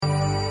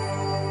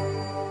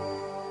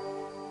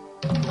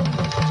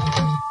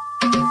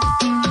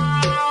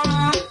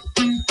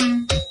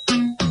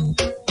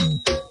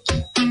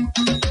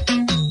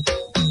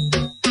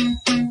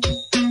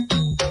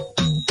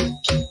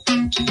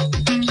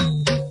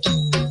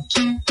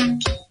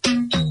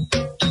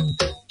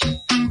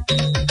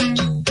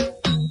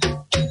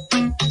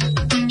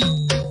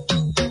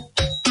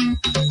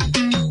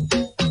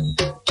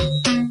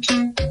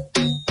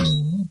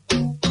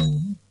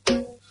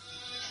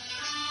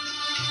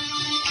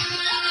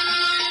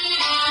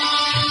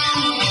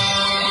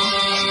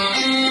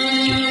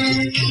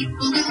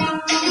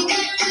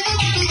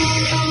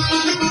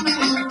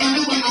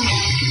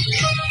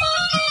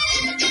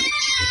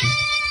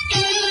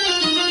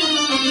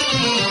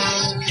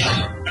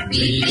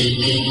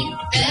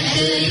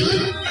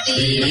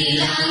Sri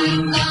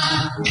Lanka,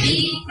 Sri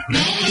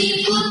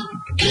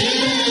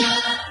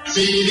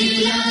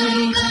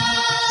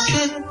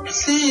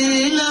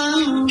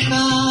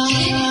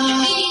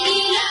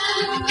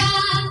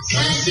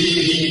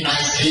Lanka,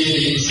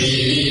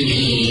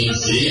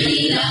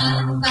 Sri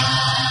Lanka.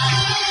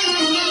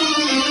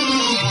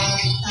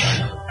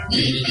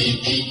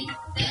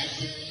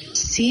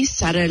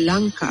 Sara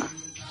Lanka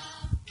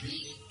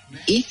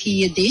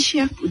ඒකීය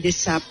දේශයක්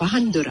උදෙසා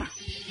පහන්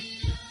දොරක්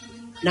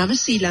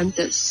නවසීලන්ත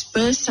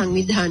ස්පර්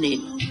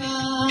සංවිධානයෙන්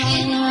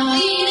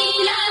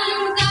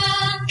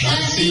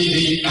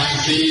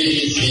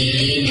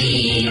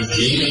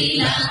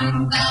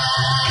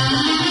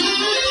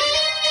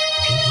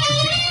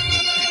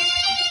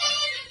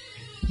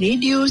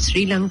Radio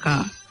Sri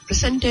Lanka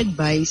presented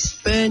by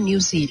Spur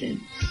New Zealand.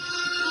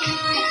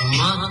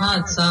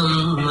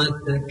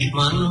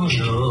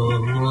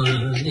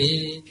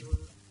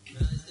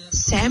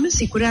 සෑම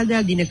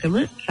සිකුරාදා දිනකම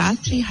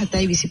රාත්‍රී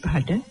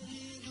 7:25ට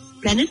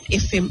Planet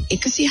FM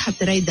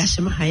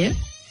 104.6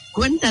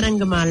 ගුවන්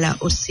තරංගමාලා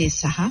ඔස්සේ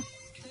සහ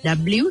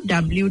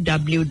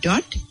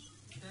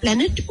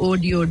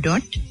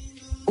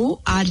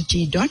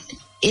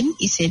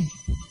www.planetaudio.org.nz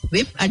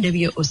වෙබ්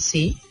අඩවිය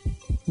ඔස්සේ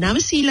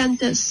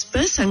නවසීලන්ත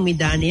ස්පර්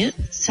සංවිධානය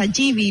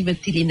සජීවීව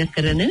තිළින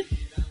කරන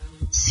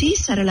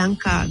Sara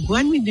Lanka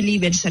ගුවන් විදුලි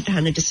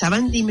වැඩසටහනට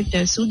සවන්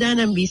දීමට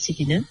සූදානම් වී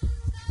සිටින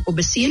ඔබ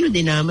සියලු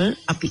දෙනාම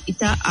අපි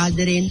ඉතා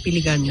ආදරයෙන්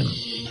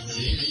පිළිගන්නවා.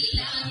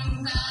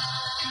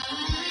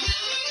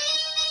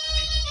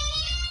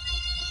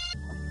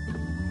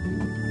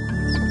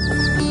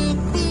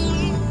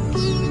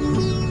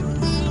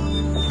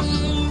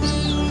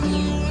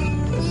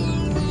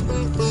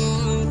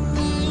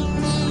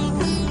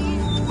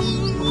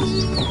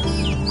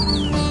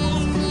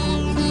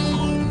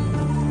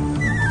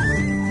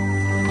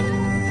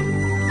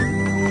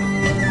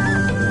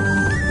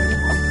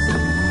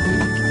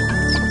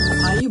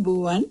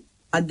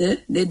 අද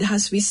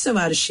 2020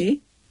 වර්ෂයේ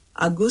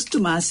අගෝස්තු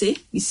මාසේ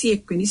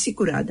 21 වෙනි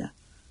සිකුරාදා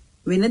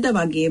වෙනද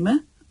වගේම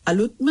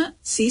අලුත්ම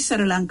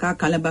Sara Lanka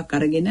කලබක්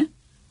අරගෙන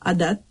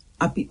අදත්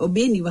අපි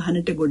ඔබේ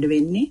නිවහනට ගොඩ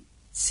වෙන්නේ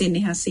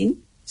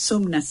සෙනෙහසින්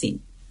සොම්නසින්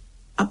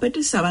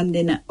අපට සවන්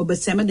දෙන ඔබ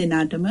සෑම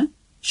දිනාටම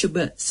සුබ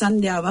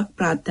සන්ධ්‍යාවක්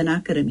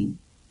ප්‍රාර්ථනා කරමින්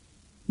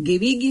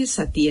ගෙවි ගිය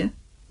සතිය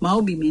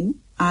මව්බිමින්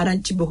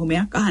ආරංචි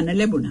බොහොමයක් අහන්න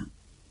ලැබුණා.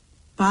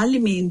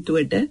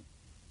 පාර්ලිමේන්තුවට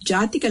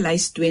ජාතික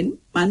ලයිස්තුවෙන්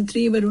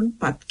මන්ත්‍රීවරුන්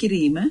පත්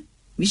කිරීම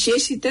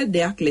විශේෂිත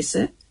දෙයක් ලෙස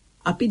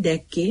අපි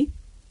දැක්කේ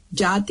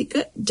ජාතික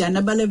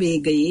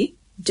ජනබලවේගයේ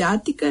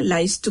ජාතික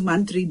ලයිස්තු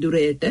මන්ත්‍රී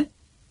දුරයට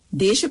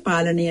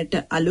දේශපාලනයට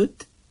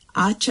අලුත්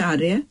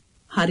ආචාර්ය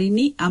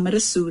හරිනි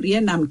අමරසූරිය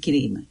නම්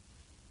කිරීම.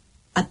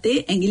 අතේ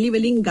ඇඟිලි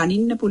වලින්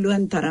ගනින්න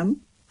පුළුවන් තරම්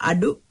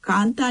අඩු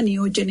කාන්තා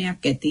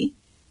නියෝජනයක් ඇති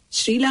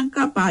ශ්‍රී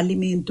ලංකා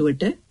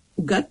පාර්ලිමේන්තුවට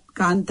උගත්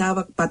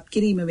කාන්තාවක් පත්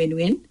කිරීම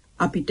වෙනුවෙන්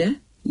අපිට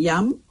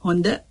යම්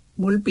හොඳ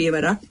මුල්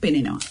පියවරක්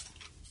පෙනෙනවා.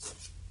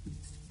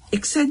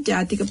 එක්සත්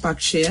ජාතික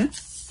පක්ෂය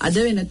අද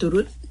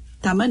වෙනතුරුත්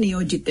තම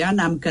නියෝජිතයා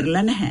නම්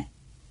කරලා නැහැ.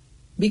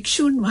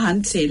 භික්ෂුන්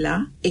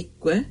වහන්සේලා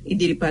එක්ව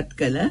ඉදිරිපත්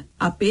කළ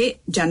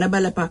අපේ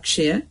ජනබල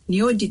පක්ෂය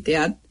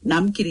නියෝජිතයාත්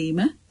නම් කිරීම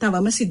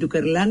තවම සිදු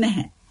කරලා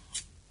නැහැ.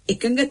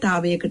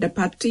 එකඟතාවයකට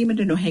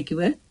පත්වීමට නොහැකිව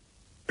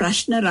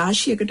ප්‍රශ්න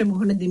රාශියකට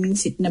මුහුණ දෙමින්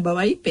සිටින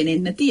බවයි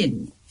පෙනෙන්න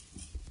තියෙන්නේ.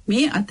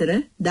 මේ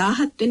අතර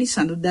 17 වෙනි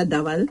සඳුදා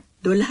දවල්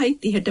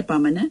 12:30ට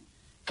පමණ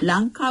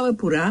ලංකාව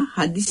පුරා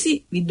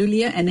හදිසි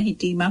විදුලිය ඇන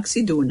හිටීමක්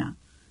සිදු වුණා.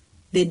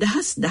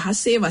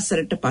 2016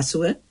 වසරට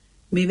පසුව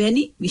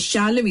මෙවැනි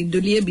විශාල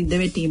විදුලිය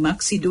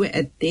බිඳවැටීමක් සිදුව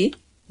ඇත්තේ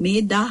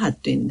මේ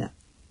 17 වෙනිදා.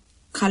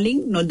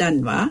 කලින්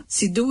නොදන්වා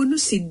සිදුවුණු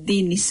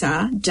සිද්ධීන්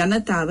නිසා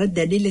ජනතාව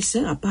දැඩි ලෙස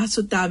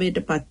අපහසුතාවයට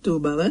පත් වූ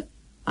බව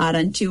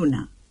ආරංචි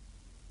වුණා.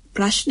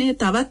 ප්‍රශ්නය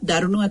තවත්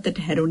දරුණු අතට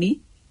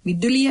හැරුණි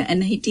විදුලිය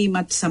ඇන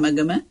හිටීමත්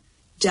සමගම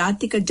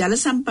ජාතික ජල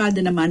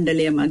සම්පාදන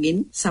මණ්ඩලය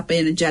මගින්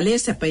සපයන ජලය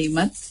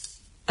සැපයීමත්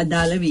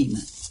අදාළ වීම.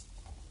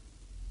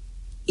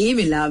 ඒ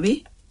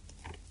වෙලාවේ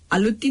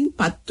අලුතින්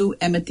පත් වූ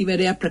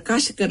ඇමතිවරයා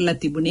ප්‍රකාශ කරලා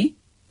තිබුණේ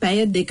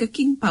පැය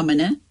 2කින්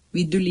පමණ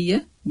විදුලිය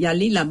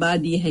යලි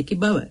ලබා දිය හැකි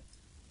බව.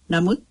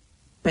 නමුත්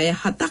පැය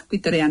 7ක්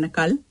විතර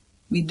යනකල්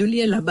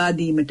විදුලිය ලබා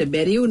දීමට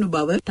බැරි වුණු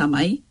බව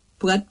තමයි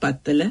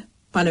පුවත්පත්වල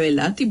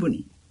පළවෙලා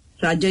තිබුණේ.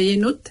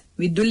 රජයෙන්ුත්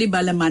විදුලි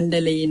බල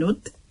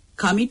මණ්ඩලයෙන්ුත්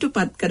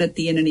කමිටුපත් කර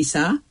තියෙන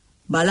නිසා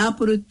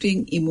බලාපොරොත්තුෙන්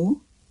ඉමු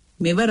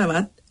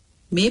මෙවරවත්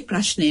මේ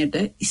ප්‍රශ්නයට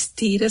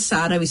ස්ථීර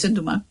සාර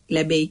විසඳුමක්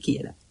ලැබෙයි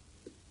කියලා.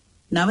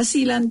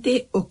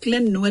 නවසීලන්තයේ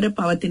ඔක්ලන්ඩ් නුවර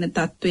පවතින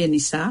තත්ත්වය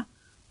නිසා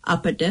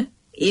අපට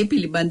ඒ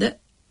පිළිබඳ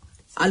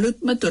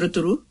අලුත්ම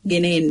තොරතුරු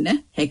ගෙන එන්න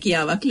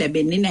හැකියාවක්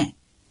ලැබෙන්නේ නැහැ.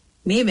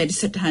 මේ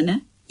වැඩසටහන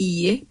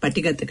ඊයේ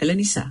පටිගත කළ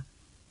නිසා.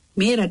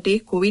 මේ රටේ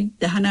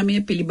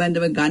COVID-19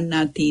 පිළිබඳව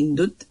ගන්නා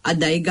තීන්දුවත්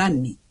අදයි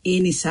ගන්නෙ. ඒ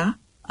නිසා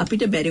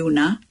අපිට බැරි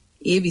වුණා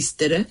ඒ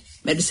විස්තර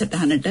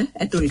වැඩසටහනට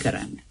ඇතුල්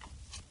කරන්න.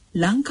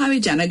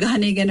 ලංකාවේ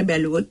ජනගහනය ගැන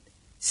බැලුවොත්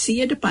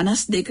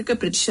 52%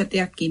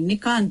 ප්‍රතිශතයක් ඉන්නේ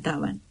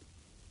කාන්තාවන්.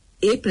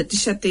 ඒ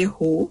ප්‍රතිශතය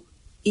හෝ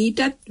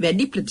ඊටත්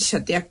වැඩි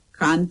ප්‍රතිශතයක්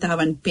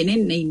කාන්තාවන්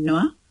පෙනෙන්න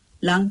ඉන්නවා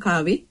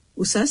ලංකාවේ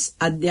උසස්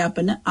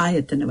අධ්‍යාපන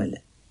ආයතනවල.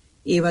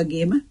 ඒ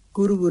වගේම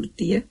ගුරු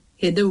වෘත්තිය,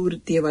 හෙද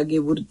වෘත්තිය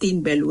වගේ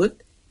වෘත්තීන් බැලුවොත්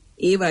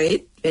ඒ වගේ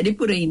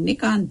වැඩිපුර ඉන්නේ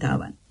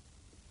කාන්තාවන්.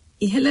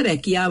 ඉහළ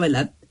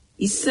රැකියාවලත්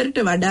ඉස්සරට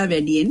වඩා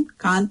වැඩියෙන්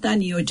කාන්තා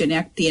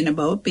නියෝජනයක් තියෙන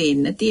බව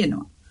පේන්න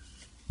තියෙනවා.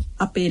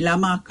 අපේ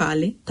ළමා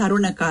කාලේ,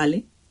 තරුණ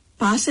කාලේ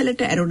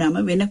පාසලට ඇරුණම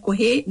වෙන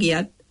කොහේ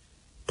ගියත්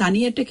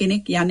තනියට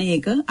කෙනෙක් යන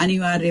එක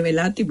අනිවාර්ය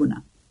වෙලා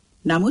තිබුණා.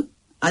 නමුත්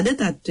අද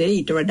තත්ත්වය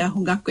ඊට වඩා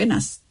හුඟක්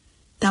වෙනස්.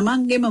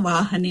 තමන්ගේම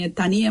වාහනය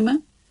තනියම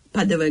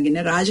පදවගෙන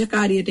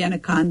රාජකාරියට යන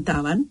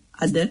කාන්තාවන්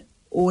අද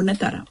ඕන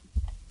තරම්.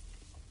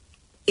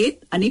 ඒත්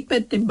අනිත්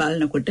පැත්තෙන්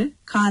බලනකොට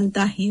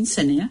කාන්තා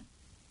හිංසනය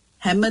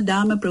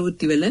හැමදාම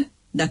ප්‍රවෘත්තිවල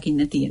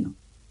දකින්න තියෙනවා.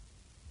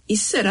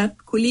 ඉස්සරත්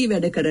කුලී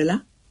වැඩ කරලා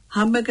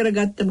හම්බ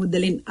කරගත්ත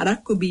මුදලින්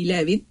අරක්කු බීලා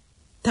ඇවිත්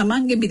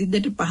තමන්ගේ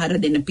බිරිඳට පහර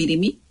දෙන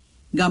පිරිමි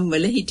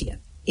ගම්වල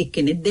හිටියා.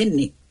 එක්කෙනෙක්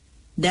දෙන්නේ.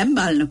 දැන්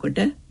බලනකොට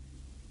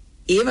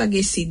ඒ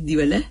වගේ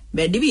සිද්ධිවල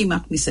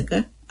වැඩිවීමක් මිසක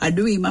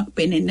අඩුවීමක්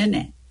පෙනෙන්නේ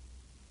නැහැ.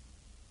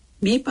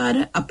 මේ පාර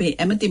අපේ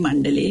ඇමති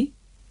මණ්ඩලයේ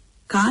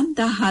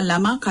කාන්තා හා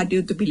ළමා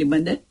කටයුතු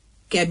පිළිබඳ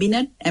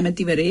කැබිනට්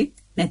ඇමතිවරයෙක්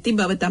නැති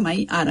බව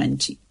තමයි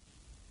ආරංචි.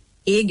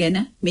 ඒ ගැන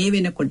මේ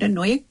වෙනකොට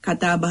නොයෙක්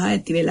කතාබහ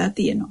ඇති වෙලා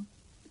තියෙනවා.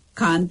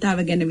 කාන්තාව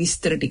ගැන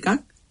විස්තර ටිකක්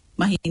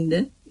මහින්ද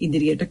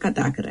ඉදිරියට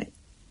කතා කරයි.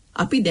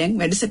 අපි දැන්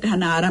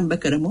වැඩසටහන ආරම්භ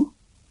කරමු.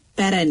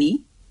 පැරණි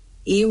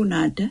ඒ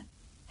වුණාට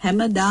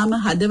හැමදාම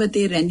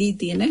හදවතේ රැඳී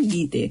තියෙන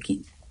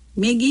ගීතයකින්.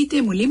 මේ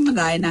ගීතය මුලින්ම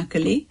ගායනා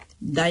කළේ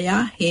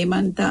දයා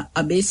හේමන්ත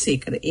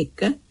අබේසේකර එක්ක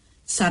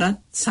සරත්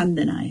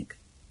සන්දනායක.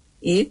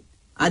 ඒත්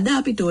අද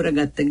අපි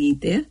තෝරගත්ත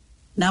ගීතය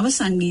නව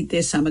සංගීතය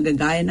සමග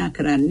ගායනා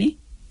කරන්නේ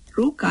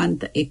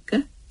රූකාන්ත එක්ක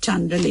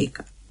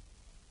චන්ද්‍රලේඛා.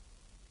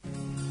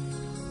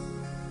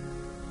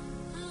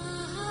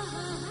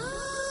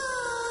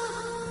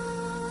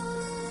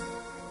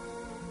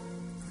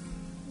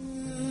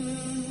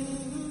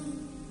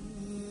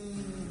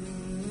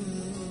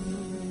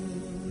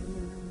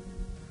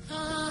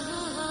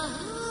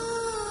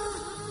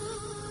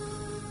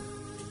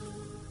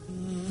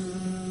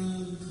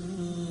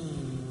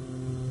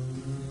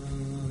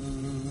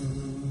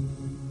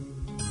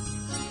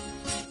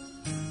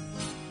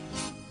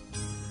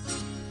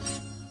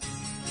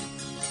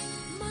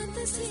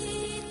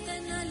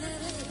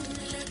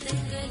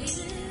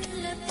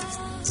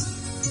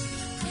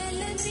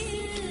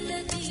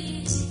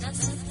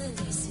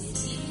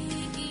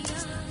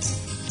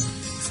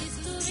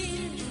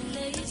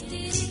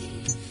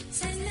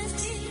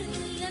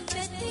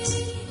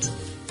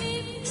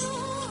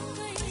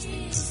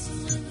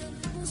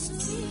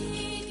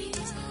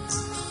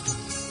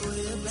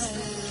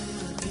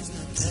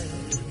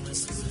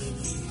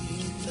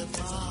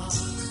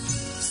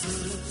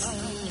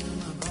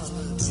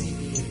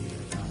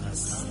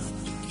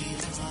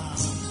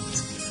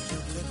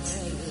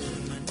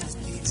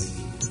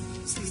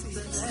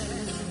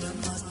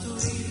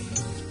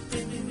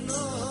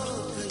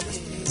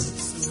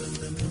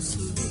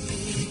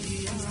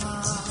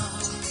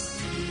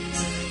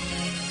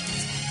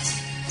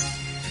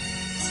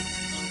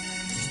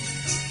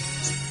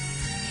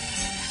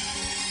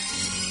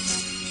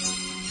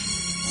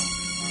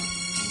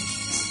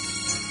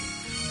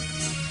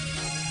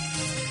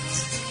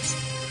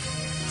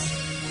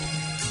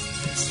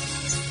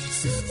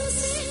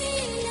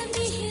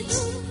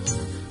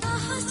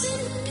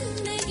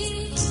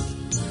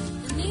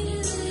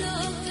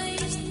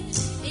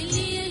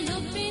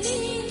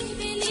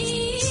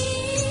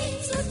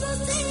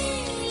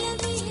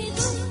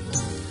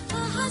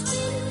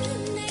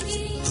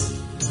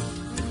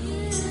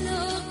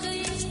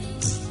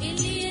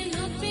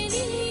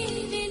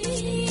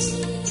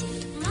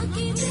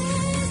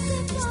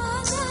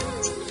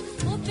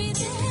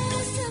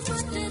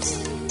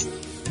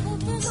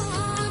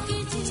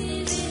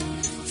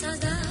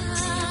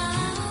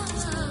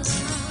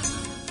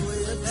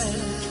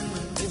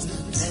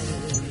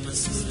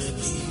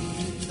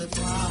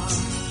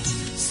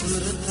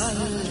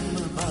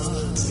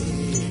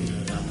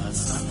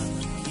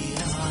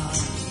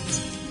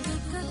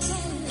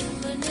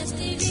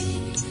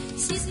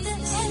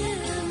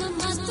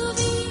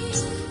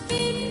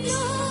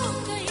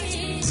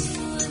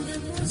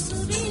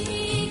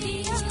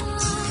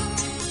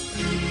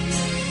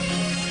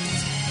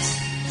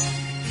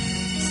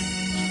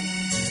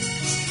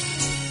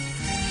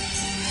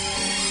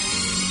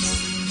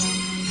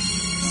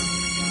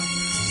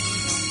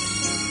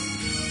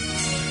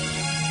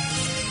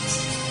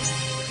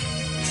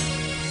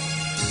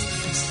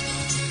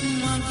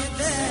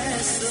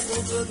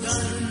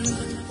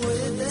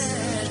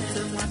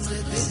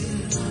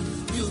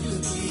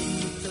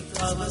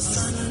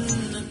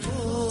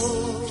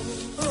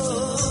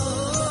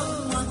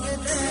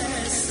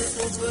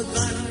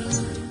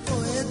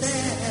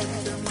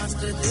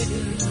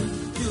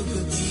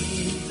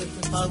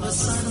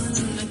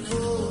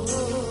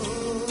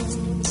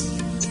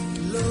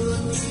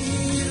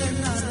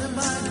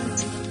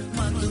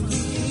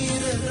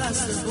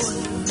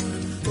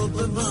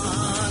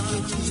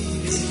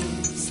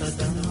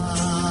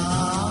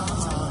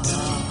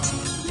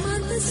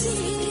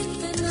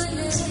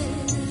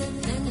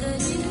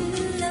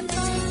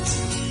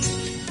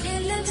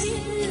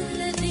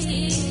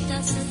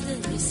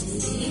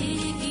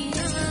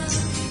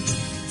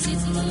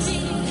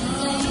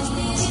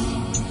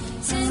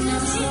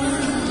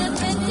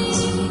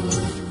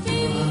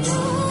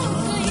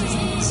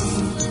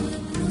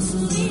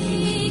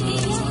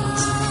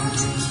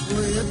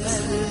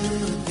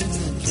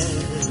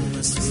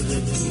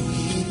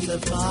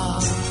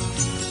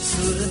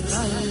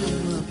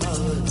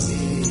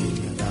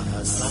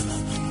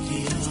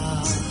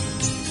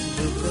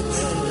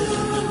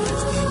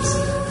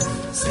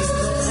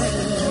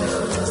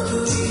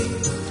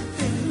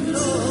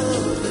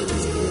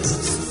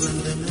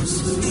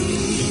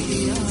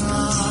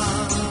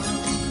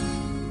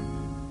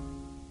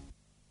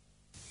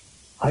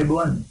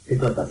 අයිබෝන්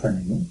ඒකත්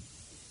අසන්නේ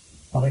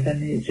මම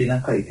හිතන්නේ ශ්‍රී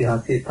ලංකා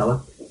ඉතිහාසයේ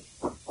තවත්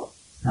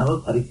නව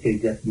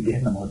පරිච්ඡේදයක්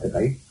විදිහට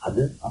මොහොතකයි අද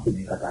අපි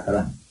මේ කතා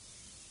කරන්නේ.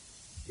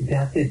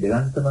 ඉතිහාසයේ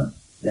දෙවන්තම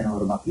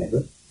දැනුවරමක් ලැබ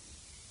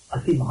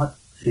අති මහත්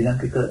ශ්‍රී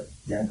ලාංකික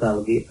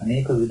ජනතාවගේ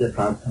අනේක විවිධ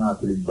ප්‍රාර්ථනා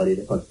තුළින්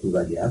බලයටපත් වූ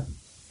රජයක්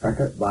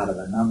රට බාර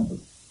ගන්නා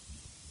මොහොත.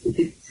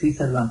 ඉතින් ශ්‍රී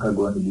ලංකා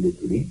ගුවන්විදුලිය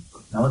තුළින්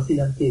නව ශ්‍රී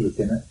ලංකයේ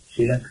වෙසෙන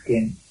ශ්‍රී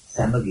ලංකකයන්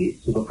සැමගේ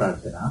සුබ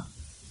ප්‍රාර්ථනා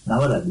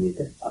නව රජයට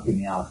අපි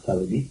මේ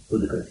අවස්ථාවේදී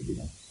පුදු කර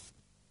සිටිනවා.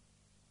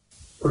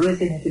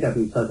 පුරවැසියන් හිතට අපි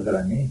විශ්වාස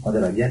කරන්නේ හොඳ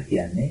රජයක්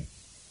කියන්නේ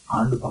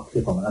ආණ්ඩු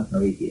පක්ෂය පමණක්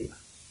නෙවෙයි කියලා.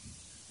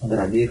 හොඳ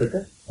රජයකට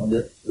හොඳ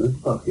විරුද්ධ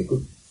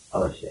පක්ෂයකුත්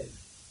අවශ්‍යයි.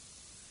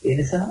 ඒ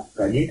නිසා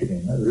රජයට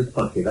මෙන්න විරුද්ධ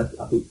පක්ෂයකට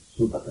අපි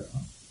සූප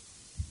කරනවා.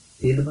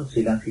 සියලුම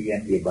ශ්‍රී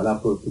ලාංකිකයන්ගේ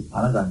බලාපොරොත්තු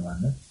පණ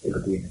ගන්නවන්න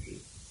එකතු වෙන්න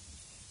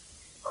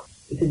කියලා.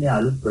 ඉතින් මේ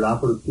අලුත්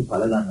බලාපොරොත්තු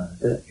පළ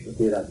ගන්නන්නට එකතු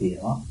වෙලා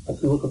තියෙනවා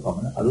 80ක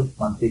පමණ අලුත්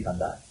මන්ත්‍රී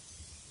කණ්ඩායම්.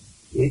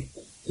 ඒ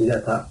ශ්‍රී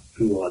ලංකා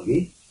කිව්වා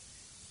වගේ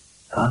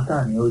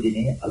කාන්තා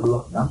නියෝජනයේ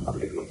අඩුවක් නම්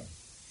අපිට කියනවා.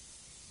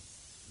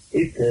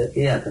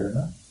 ඒ අතරම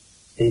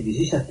ඒ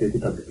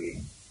විශේෂත්වයකට අපිට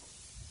කියනවා.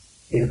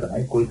 ඒක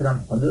තමයි කොයිතරම්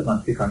හොඳ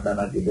මන්ත්‍රී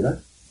කණ්ඩායමක් ඉදලා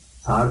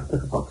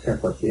සාර්ථක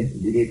පක්ෂයක් වශයෙන්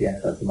ඉදිරියට යන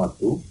අසමත්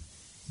වූ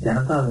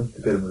ජනතා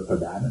විමුක්ති පෙරමුණ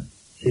ප්‍රධාන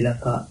ශ්‍රී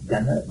ලංකා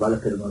ජන බල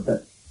පෙරමුණට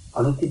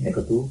අලුතින්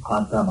එකතු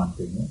කාන්තා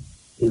මන්ත්‍රීන්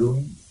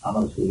ඉරුණි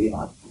අමරසූරිය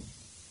මහත්මිය.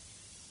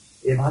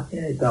 ඒ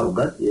මහත්මිය ඉතා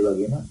උගත් ඒ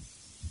වගේම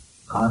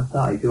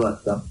කාන්තා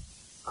අයිතිවාසිකම්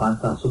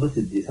කාන්තා සුභ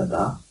සිද්ධිය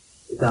සඳහා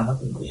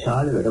ඉතාමත්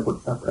විශාල වැඩ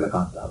කොටසක් කළ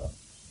කාන්තාවක්.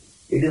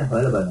 ඒ දින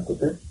හොයලා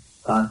බලනකොට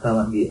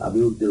කාන්තාවන්ගේ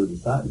අභිවෘද්ධිය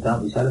උදෙසා ඉතාම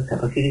විශාල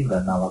කැපකිරීම්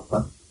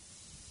ගණනාවක්වත්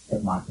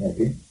මේ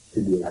මහත්මියකින්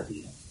සිදු වෙලා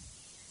තියෙනවා.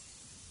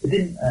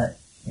 ඉතින්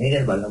මේ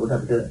ගැන බලනකොට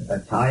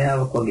අපිට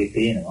ඡායාවක් වගේ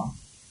පේනවා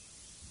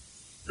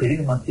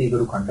පිරිමි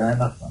මන්ත්‍රීවරු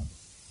කණ්ඩායමක් නම්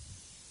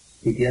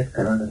ඉතිහාස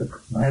කරන්නට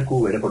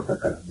නොහැකු වැඩ කොටසක්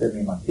කරන්න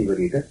මේ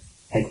මන්ත්‍රීවරීට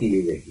හැකි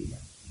වේවි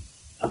කියලා.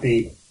 අපි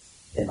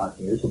ඒ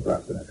මන්ත්‍රීවරු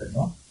සුප්‍රාර්ථනා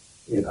කරනවා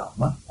ඒ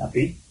ගාම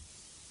අපි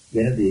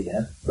වෙන දේ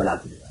ගැන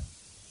බලාපොරොත්තු වෙනවා.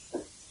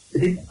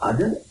 ඉතින් අද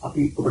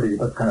අපි ඔබට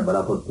ඉදිරිපත් කරන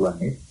බලාපොරොත්තු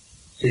වෙන්නේ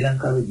ශ්‍රී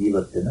ලංකාවේ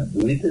ජීවත් වෙන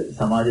විවිධ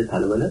සමාජ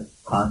තලවල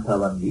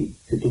කාන්තාවන්ගේ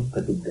සිතුම්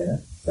පැතුම් ගැන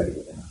වැඩි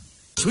වෙනවා.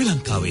 ශ්‍රී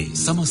ලංකාවේ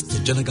සමස්ත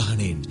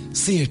ජනගහනයෙන්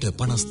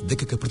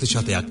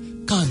 52%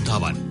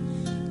 කාන්තාවන්.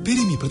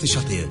 පිරිමි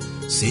ප්‍රතිශතය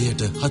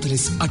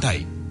 48%යි.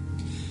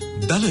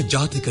 දල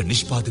ජාතික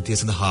නිෂ්පාදිතය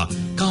සඳහා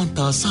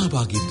කාන්තා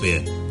සහභාගීත්වය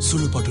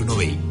සුළුපටු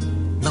නොවේ.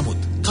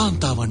 නමුත්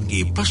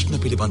කාන්තාවන්ගේ ප්‍රශ්න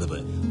පිළිබඳව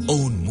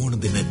ඔවුන්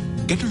මුහුණ දෙන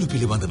ගැටලු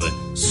පිළිබඳව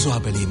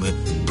සොයාබැලීම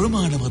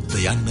ප්‍රමාණවත්ව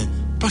යන්න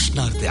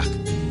ප්‍රශ්නාර්ථයක්.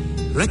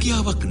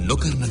 රැකියාවක්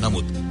නොකරන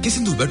නමුත්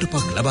කිසිදු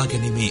වැටුපක් ලබා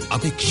ගැනීමේ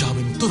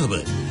අපේක්ෂාවෙන් තොරව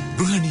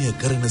ගෘහණීය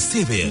කරන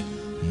සේවය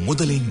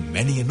මුදලින්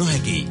මැනිය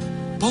නොහැකි.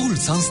 පෞල්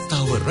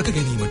සංස්ථාව රැක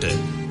ගැනීමට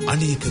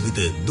අනේක විද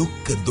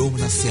දුක්ඛ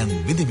දෝමනස්යන්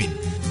විඳමින්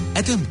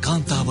ඇතැම්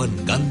කාන්තාවන්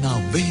ගන්නා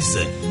වෙහෙස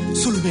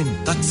සුළුවෙන්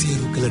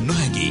තක්සේරු කළ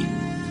නොහැකි.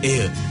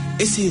 එය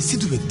එසේ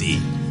සිදුවෙද්දී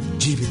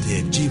ජීවිතය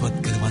ජීවත්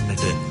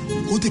කරවන්නට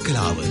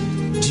හුදෙකලාව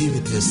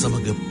ජීවිතය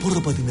සමග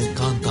පොරපදින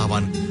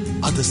කාන්තාවන්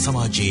අද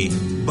සමාජයේ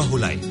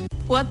බහුලයි.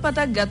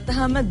 පුවත්පතක්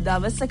ගත්තහම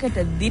දවසකට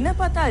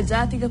දිනපතා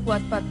ජාතික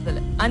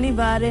පුවත්පත්වල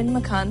අනිවාර්යෙන්ම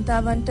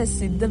කාන්තාවන්ට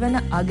සිද්ධ වෙන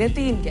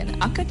අගතීන් ගැන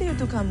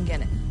අකටයුතුකම්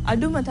ගැන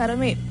අඩුම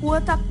තරමේ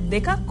පුවතක්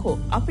දෙකක් හෝ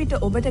අපිට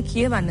ඔබට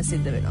කියවන්න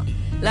සිද්ධ වෙනවා.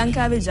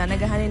 ලංකාවේ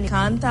ජනගහනයෙන්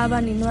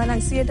කාන්තාවන් ඉන්නවා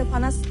නම්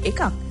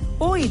 51%ක්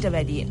ඕ ඊට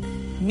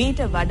වැඩියෙන්. මීට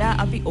වඩා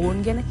අපි ඔවුන්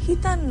ගැන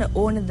හිතන්න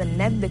ඕනද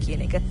නැද්ද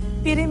කියන එක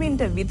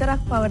පිරිමින්ට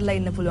විතරක් පවර්ලා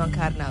ඉන්න පුළුවන්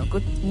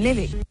කාරණාවකුත්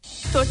නෙවෙයි.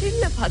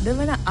 තොටිල්ල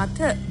පදවන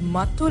අත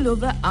මතු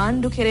ලොව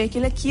ආණ්ඩු කෙරේ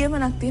කියලා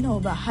කියමනක් තියෙන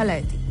ඔබ අහලා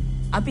ඇති.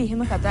 අපි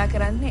එහෙම කතා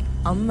කරන්නේ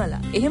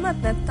අම්මලා.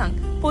 එහෙමත් නැත්නම්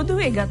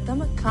පොදුවේ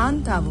ගත්තම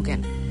කාන්තාවු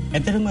ගැන.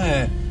 ඇත්තටම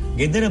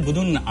ගෙදර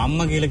බුදුන්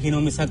අම්මා කියලා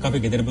කියනවා මිසක්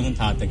අපි ගෙදර බුදුන්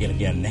තාත්තා කියලා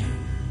කියන්නේ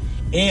නැහැ.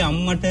 ඒ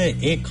අම්මට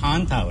ඒ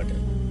කාන්තාවට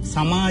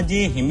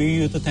සමාජයේ හිමි විය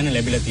යුතු තැන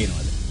ලැබිලා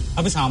තියෙනවද?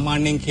 අපි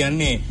සාමාන්‍යයෙන්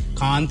කියන්නේ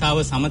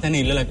කාන්තාව සමතැන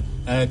ඉල්ලලා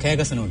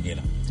කෑගසනවා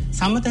කියලා.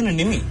 සමතැන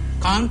නෙමෙයි.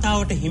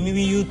 කාන්තාවට හිමි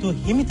විය යුතු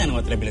හිමි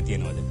තැනවත් ලැබිලා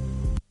තියෙනවද?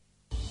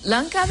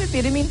 ලංකාවේ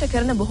පිරිමින්ට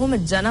කරන බොහොම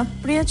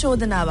ජනප්‍රිය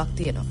චෝදනාවක්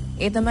තියෙනවා.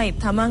 ඒ තමයි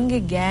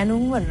තමන්ගේ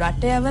ගෑනුන්ව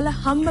රට යවලා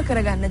හම්බ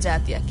කරගන්න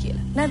જાතියක්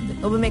කියලා. නැද්ද?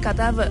 ඔබ මේ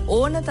කතාව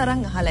ඕන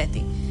තරම් අහලා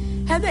ඇති.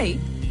 හැබැයි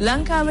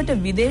ලංකාවට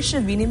විදේශ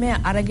විනිමය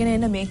අරගෙන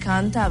එන මේ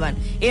කාන්තාවන්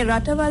ඒ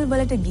රටවල්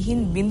වලට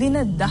ගිහින් විඳින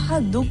දහ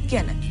දුක්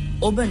ගැන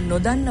ඔබ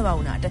නොදන්නවා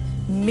වුණාට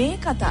මේ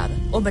කතාව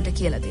ඔබට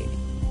කියලා දෙන්නේ.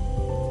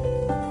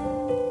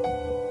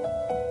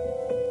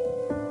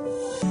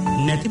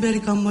 නැති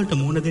බැරි කම් වලට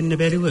මුහුණ දෙන්න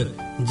බැරිව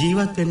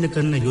ජීවත් වෙන්න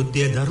කරන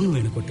යුද්ධය දරුණු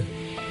වෙනකොට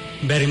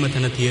බැරිම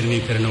තැන තීරණය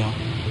කරනවා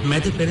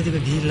මැද පෙරදිග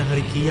ගිහිල්ලා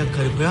හරි කීයක්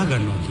හරි හොයා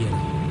ගන්නවා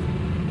කියලා.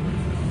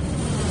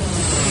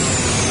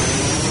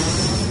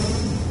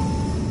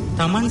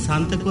 Taman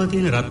සන්තකුව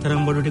තියෙන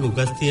රත්තරන් බඩු ටික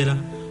උගස් තියලා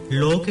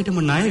ලෝකෙටම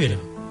ණය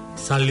වෙලා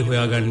සල්ලි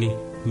හොයාගන්නේ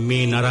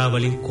මේ නරා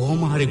වලින්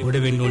කොහොම හරි ගොඩ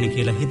වෙන්න ඕනේ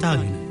කියලා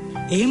හිතාගෙන.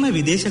 එහෙම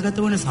විදේශගත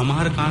වන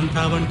සමහර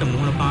කාන්තාවන්ට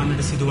මුහුණ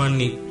පාන්නට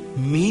සිදුවන්නේ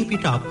මේ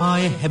පිට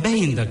අපාය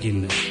හැබැයින්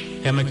දකින්න.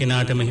 හැම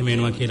කෙනාටම එහෙම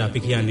වෙනවා කියලා අපි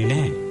කියන්නේ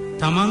නැහැ.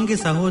 තමන්ගේ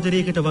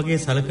සහෝදරයෙකුට වගේ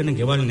සලකන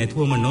ගෙවල්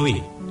නැතුවම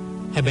නොවේ.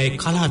 හැබැයි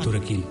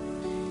කලාතුරකින්.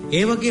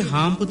 ඒ වගේ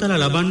හාම්පුතල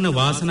ලබන්න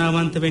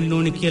වාසනාවන්ත වෙන්න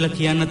ඕනේ කියලා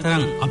කියන්න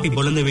තරම් අපි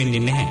බොළඳ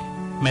වෙන්නේ නැහැ.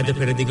 මැද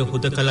පෙරදිග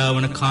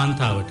හුදකලාවන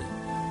කාන්තාවට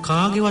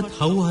කාගේවත්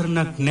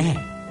හවුහරණක්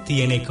නැහැ.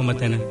 තියෙන එකම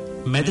තැන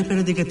මැද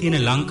පෙරදිග තියෙන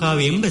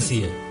ලංකාවේ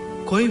එම්බසිය.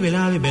 කොයි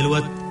වෙලාවෙ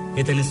බැලුවත්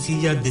එතන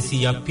 100ක්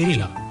 200ක්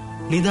පිරීලා.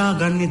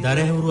 නිදාගන්නේ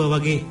දරහැවුරුව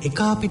වගේ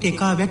එකා පිට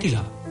එකා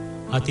වැටිලා.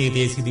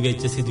 අතීතයේ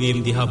සිදුවෙච්ච සිදුවීම්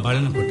දිහා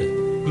බලනකොට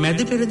මැද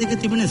පෙරදිග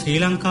තිබෙන ශ්‍රී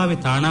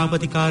ලංකාවේ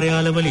තානාපති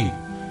කාර්යාලවලින්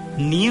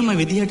නියම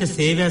විදිහට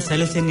සේවය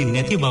සැලසෙන්නේ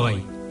නැති බවයි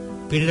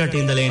පිටරට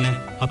ඉඳලා එන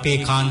අපේ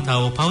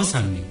කාන්තාවෝ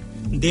පවසන්නේ.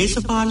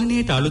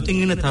 දේශපාලනයට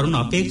අලුතින් එන තරුණ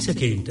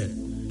අපේක්ෂකයින්ට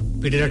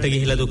පිටරට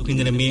ගිහිලා දුක්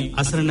විඳින මේ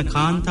අසරණ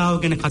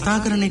කාන්තාව ගැන කතා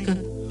කරන එක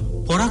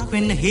පොරක්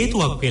වෙන්න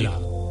හේතුවක් වෙලා.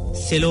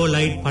 සෙලෝ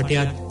ලයිට්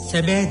පටයත්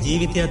සැබෑ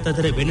ජීවිතයත්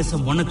අතර වෙනස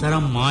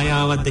මොනතරම්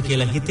මායාවක්ද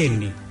කියලා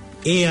හිතෙන්නේ.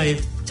 ඒ අය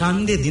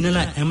ඡන්දේ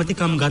දිනලා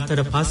ඇමතිකම්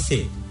ගත්තට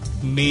පස්සේ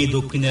මේ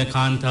දුක් විඳින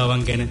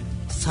කාන්තාවන් ගැන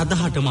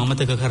සදහටම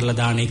අමතක කරලා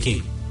දාන එකේ.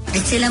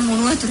 එච්චලා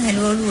මොන වතුර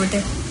හැලවලුවට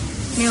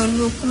මේ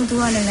ඔළුව ඔක්කොම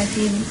තුවාලලා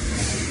තියෙනවා.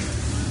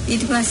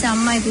 ඊට පස්සේ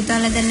අම්මයි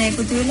පුතාලා දැන්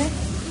එකතු වෙලා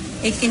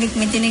එක්කෙනෙක්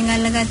මෙතනින්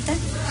අල්ලගත්තා.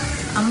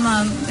 අම්මා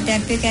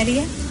ටැප් එක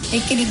ඇරියා.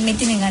 එක්කෙනෙක්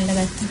මෙතනින්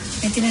අල්ලගත්තා.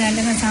 මෙතනින්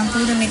අල්ලගෙන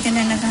සම්පූර්ණ මෙතන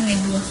යනකම්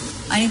එළුවා.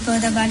 අනිත්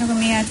පොත ගන්නකො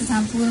මේ අත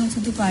සම්පූර්ණ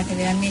සුදු පාට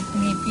වෙලා මේ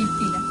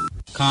පිප්පිලා.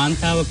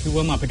 කාන්තාව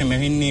කිව්වම අපිට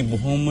මෙහෙන්නේ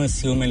බොහොම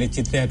සියුමැලි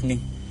චිත්‍රයක් නේ.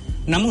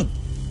 නමුත්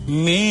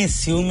මේ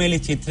සියුමැලි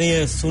චිත්‍රය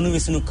සුණු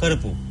විසුණු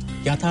කරපු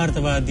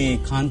යථාර්ථවාදී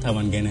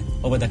කාන්තාවන් ගැන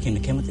ඔබ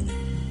දකින්න කැමතිද?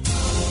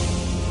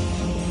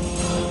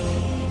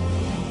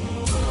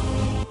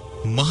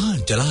 මහා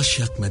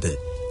ජලාශයක් මැද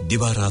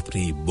දිවා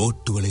රාත්‍රී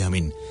බෝට්ටුවල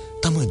යමින්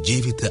තම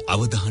ජීවිත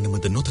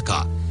අවදානමද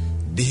නොතකා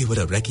දේවර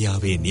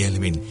රැකියාවේ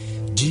නියැලෙමින්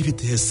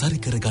ජීවිතය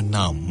සරිකර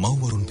ගන්නා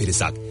මව්වරුන්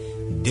පිරිසක්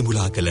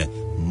දිඹුලා කළ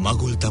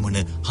මගුල් තමන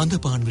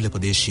හඳපාන්විල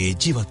ප්‍රදේශයේ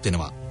ජීවත්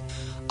වෙනවා.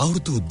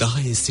 අවුරුදු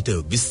 10 සිට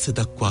 20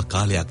 දක්වා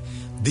කාලයක්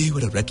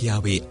දේවර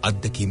රැකියාවේ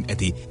අත්දැකීම්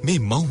ඇති මේ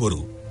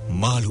මව්වරු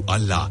මාළු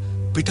අල්ලා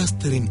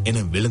පිටස්තරින් එන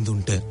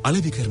වෙළඳුන්ට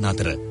අලෙවි කරන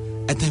අතර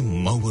ඇතැම්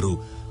මව්වරු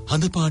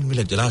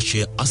හඳපාන්විල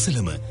ජලාශය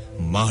අසලම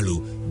මාළු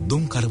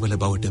දුම් කරවල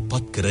බවට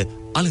පත්කර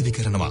අලෙවි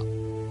කරනවා.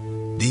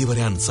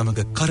 දීවරයන් සමග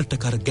කරට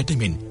කර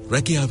ගැටෙමින්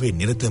රැකියාවේ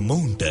නිරත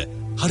මොවුන්ට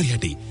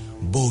හරිහැටි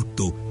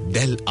බෝට්ටු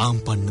දැල්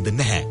ආම්පන්නද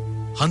නැහැ.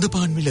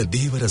 හඳපාන්විල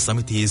දේවර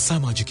සමිතියේ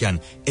සමාජිකයන්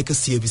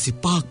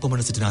 125ක්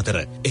පමණ සිටින අතර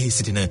එහි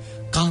සිටින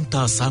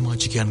කාන්තා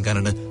සමාජිකයන්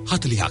ගණන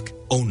 40ක්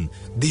ඔවුන්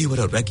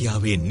දේවර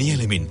රැකියාවේ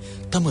නියැලෙමින්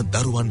තම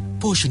දරුවන්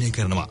පෝෂණය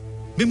කරනවා.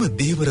 මෙම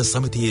දේවර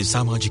සමිතියේ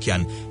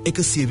සමාජිකයන්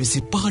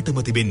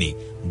 125ටම තිබෙන්නේ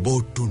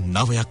බෝට්ටු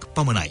 9ක්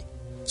පමණයි.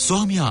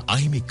 ස්වාමියා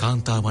අහිමි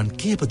කාන්තාවන්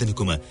කීප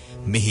දෙනෙකුම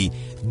මෙහි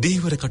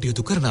දේවර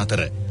කටයුතු කරන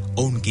අතර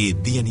ඔවුන්ගේ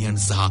දියණියන්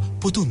සහ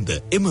පුතුන්ද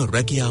එම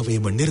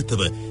රැකියාවේම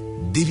නිරතව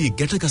දිවි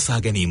ගැටගසා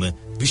ගැනීම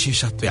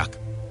විශේෂත්වයක්.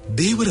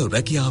 දේවර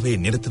රැකියාවේ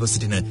නිරතව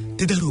සිටින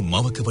තිදරු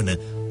මවක වන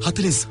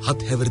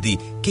 47 හැවිරිදි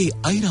කේ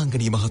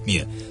අයිරාංගනී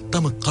මහත්මිය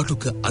තම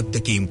කටුක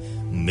අත්දැකීම්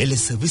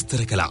මෙලෙස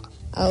විස්තර කළා.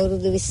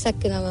 අවුරුදු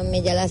 20ක් වෙනවා මම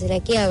මේ ජලාශය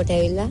රැකියාවට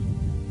ඇවිල්ලා.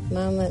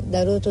 මම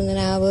දරුවෝ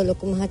තුන්දෙනාව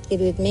ලොකු මහත්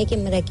කිරුවෙත්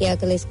මේකෙම රැකියාව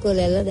කළ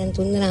ඉස්කෝලේ ඇවිල්ලා දැන්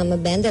තුන්දෙනාම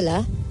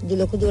බැඳලා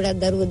ලොකු දුරක්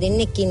දරුවෝ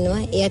දෙන්නෙක්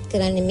ඉන්නවා. එයත්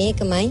කරන්නේ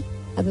මේකමයි.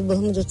 අපි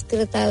බොහොම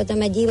දුෂ්කරතාව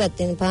තමයි ජීවත්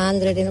වෙන්නේ.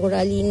 පාන්දරට එනකොට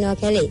අලි ඉන්නවා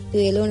කැලේ.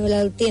 ඒ එළවන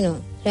වෙලාවට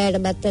තියෙනවා. රැයට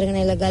බත් අරගෙන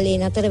එලා ගලේ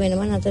නතර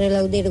වෙනවා. නතර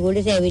වෙලා උදේට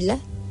ගොඩට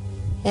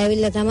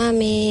ඇවිල්ලා තමයි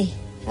මේ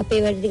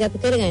අපේ වැඩ ටික අපි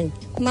කරගන්නේ.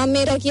 මම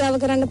මේ රැකියාව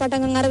කරන්න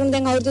පටන් අරගෙන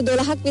දැන් අවුරුදු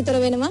 12ක් විතර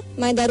වෙනවා.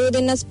 මම දරුවෝ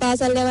දෙන්නස්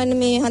පාසල් යවන්නේ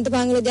මේ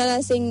හඳපාංගල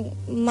ජලාශයෙන්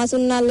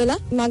මසුන්නල් වල.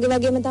 මගේ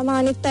වගේම තමයි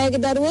අනිත්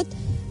අයගේ දරුවොත්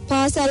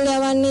පාසල්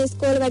යවන්නේ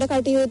ඉස්කෝලේ වැඩ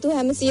කටයුතු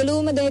හැම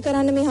සියලුම දේ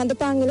කරන්නේ මේ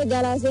හඳපාංගල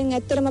ජලාශයෙන්.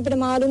 ඇත්තටම අපිට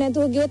මාළු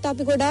නැතුව ගියොත්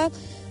අපි ගොඩාක්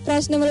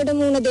ප්‍රශ්න වලට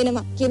මුහුණ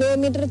දෙනවා.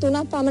 කිලෝමීටර්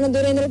 3ක් පමණ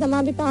දුර ඉඳලා තමයි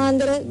අපි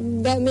පාන්දර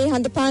මේ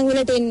හඳපාන්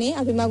වලට එන්නේ.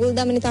 අපි මගුල්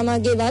දමනේ තමයි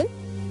ගෙවල්.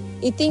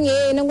 ඉතින්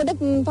ඒ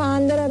එනකොට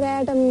පාන්දර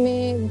රැට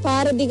මේ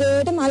පාර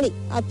දිගට මලි.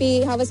 අපි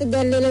හවස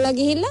දැල්ලෙලලා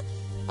ගිහිල්ලා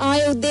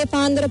ආයෙ උදේ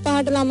පාන්දර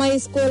 5ට ළමයි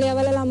ඉස්කෝලේ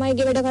යවලා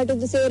ළමයිගේ වැඩ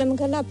කටයුතු සේරම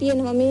කරලා අපි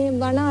එනවා. මේ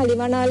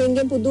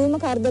වනාලින්ගෙන් පුදුම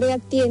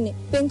කරදරයක් තියෙන්නේ.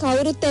 පෙන්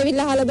කවුරුත්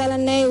ඇවිල්ලා අහලා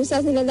බලන්නේ නැහැ.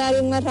 උසස්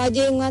නිලධාරීන්වත්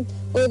රජයෙන්වත්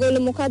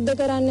ඔයගොල්ලෝ මොකද්ද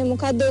කරන්නේ?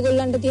 මොකද්ද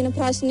ඔයගොල්ලන්ට තියෙන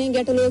ප්‍රශ්නේ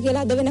ගැටලුව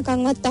කියලා අද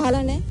වෙනකන්වත්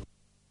අහලා නැහැ.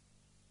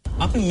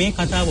 අපි මේ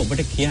කතාව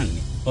ඔබට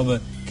කියන්නේ ඔබ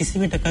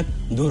කිසි විටකත්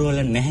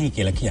දුරවල නැහැ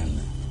කියලා කියන්න.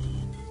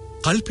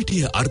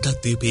 කල්පිටිය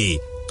අර්ධද්වීපයේ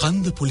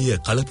කන්දපුලිය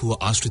කලපුව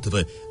ආශ්‍රිතව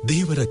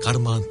දේවර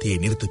කර්මාන්තයේ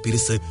නිරත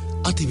පිරිස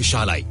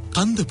අතිවිශාලයි.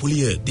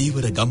 කන්දපුලිය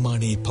දීවර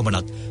ගම්මානයේ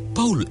පමණක්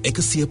පවුල්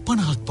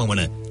 150ක්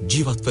පමණ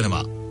ජීවත්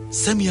වනවා.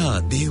 සැමියා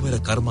දේවර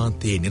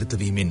කර්මාන්තයේ නිරත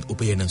වීමෙන්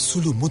උපයන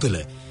සුළු මුදල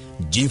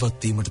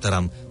ජීවත් වීමට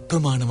තරම්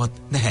ප්‍රමාණවත්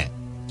නැහැ.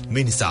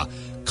 මේ නිසා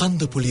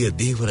කන්දපුලිය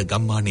දේවර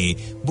ගම්මානයේ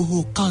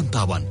බොහෝ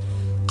කාන්තාවන්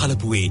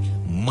කලපුවේ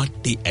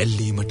මට්ටි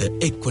ඇල්ලීමට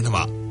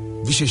එක්වනවා.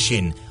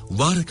 විශේෂයෙන්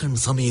වාරකන්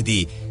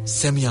සමයේදී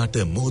සැමියාට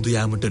මුහුදු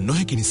යාමට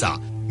නොහැකි නිසා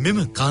මෙම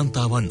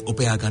කාන්තාවන්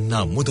උපයා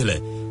ගන්නා මුදල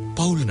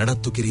පවුල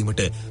නඩත්තු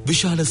කිරීමට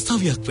විශාල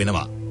සවියක්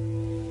වෙනවා.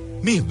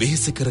 මේ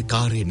වෙහෙසකර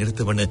කාර්යයේ නිරත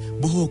වන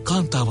බොහෝ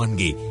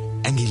කාන්තාවන්ගේ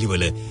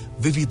ඇඟිලිවල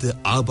විවිධ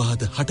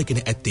ආබාධ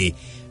හටගෙන ඇත්තේ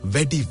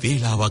වැඩි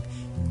වේලාවක්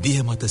දිය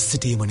මත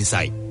සිටීම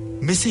නිසායි.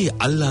 මෙසේ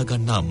අල්ලා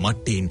ගන්නා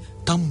මට්ටීන්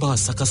තම්බා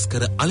සකස්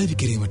කර අලෙවි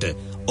කිරීමට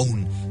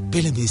ඔවුන්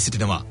පෙළඹී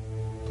සිටිනවා.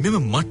 මෙම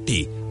මට්ටි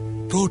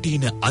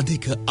ප්‍රෝටීන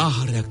අධික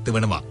ආහාරයක්ද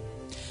වනවා.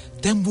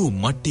 තැම්බූ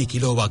මට්ටි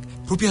කිලෝවක්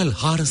රුපියල්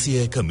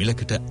 400ක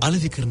මිලකට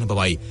අලෙවි කරන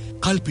බවයි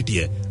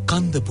කල්පිටිය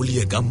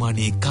කන්දපුලිය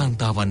ගම්මානයේ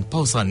කාන්තාවන්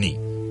පවසන්නේ.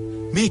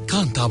 මේ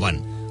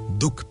කාන්තාවන්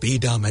දුක්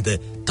පීඩා මැද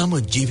තම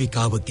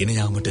ජීවිකාව ගෙන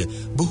යාමට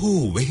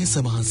බොහෝ වෙහෙස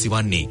මහන්සි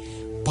වන්නේ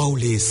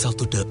පවුලේ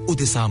සතුට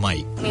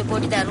උදෙසාමයි. මේ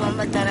පොඩි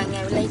දරුවන්වත් අරන්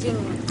ඇවිල්ලා ඉතින්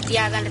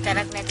තියාගන්න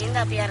තරක් නැති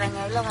නිසා අපි අරන්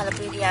ඇවිල්ලා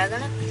කලපිය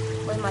තියාගෙන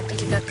ওই මට්ටි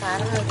ටිකක්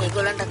කාරණා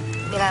ඒගොල්ලන්ට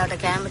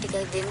වෙලාවට කැම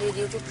ටික දෙන්න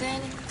විදියුත්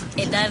නැහැනේ.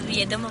 එදා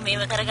වියදම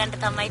මේව කරගන්න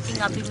තමයි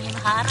ඉතින් අපි මෙහෙම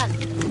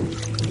හාරන්නේ.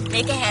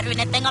 මේක හැරුවේ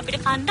නැත්නම් අපිට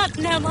කණ්ඩක්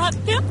නෑ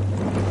මහත්තයා.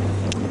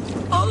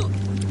 ඔව්.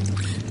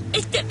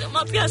 එච්චරම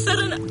අපි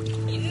අසරණ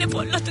ඉන්නේ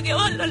පොල්ලතු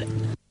ගෙවල්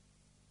වල.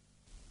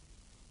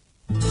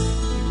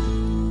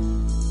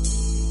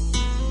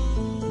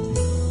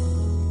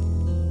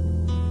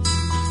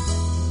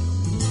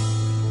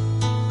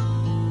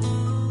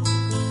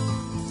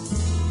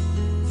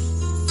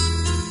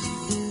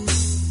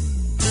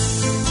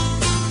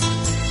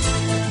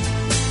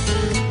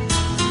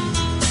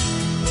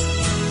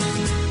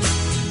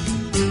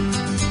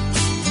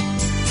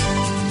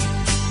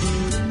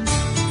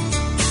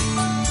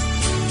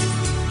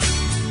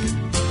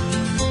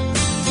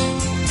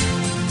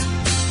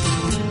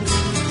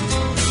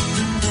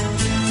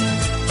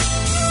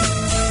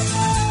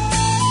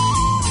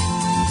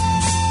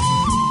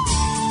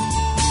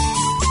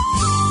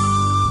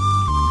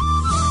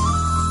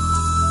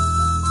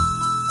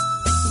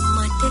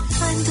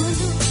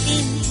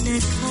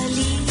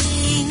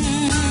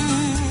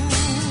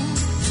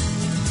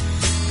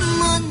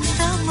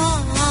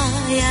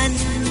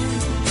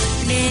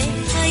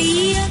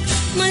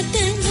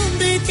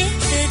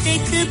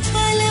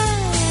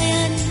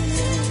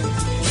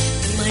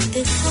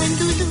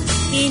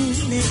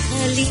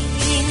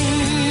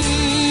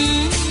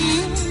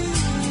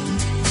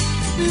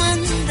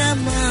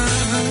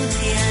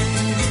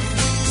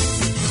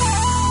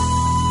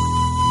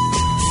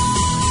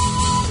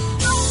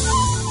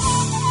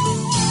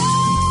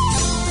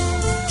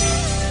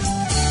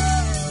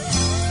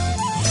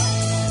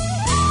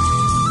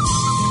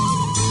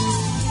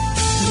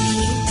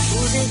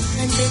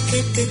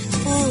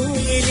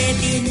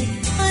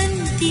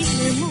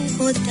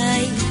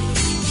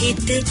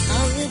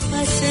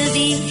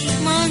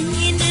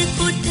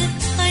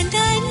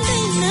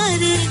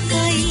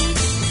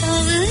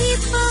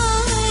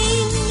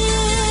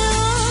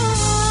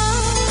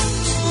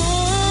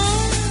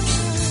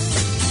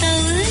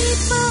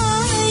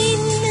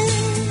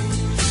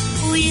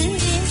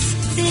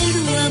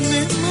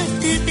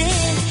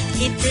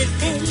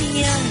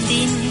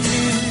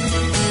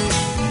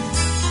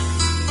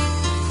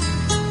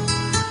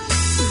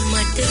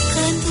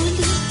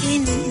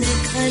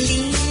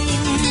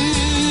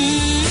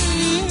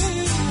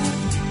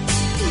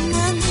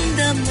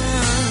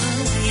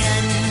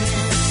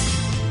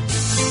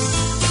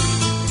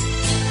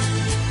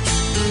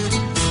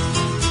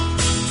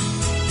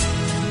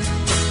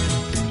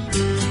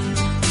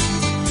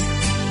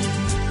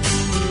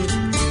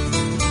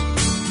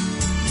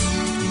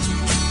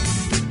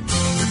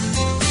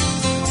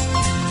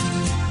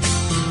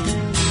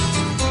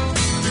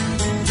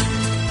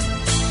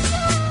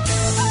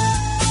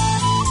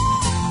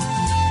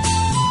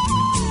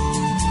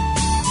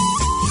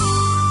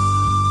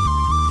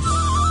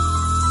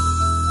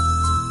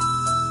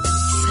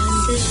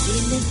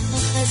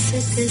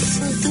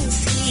 සුදු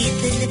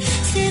සීතල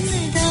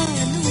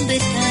සෙමදානු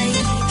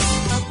බතයි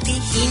අපි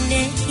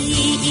හිනෙහි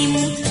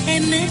ඉමු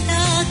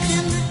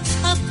හැමදාකම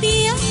අපි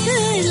අත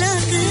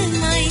ළඟ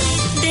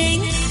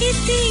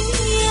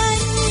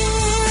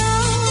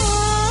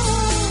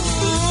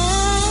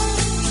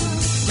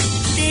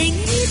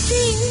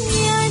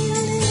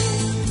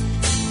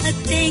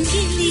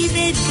Tengili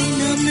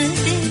vedunam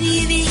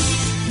derive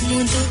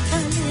mudu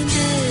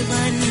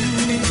kaladawan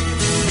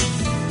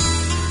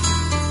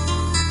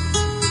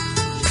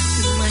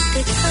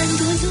mata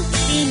kandulu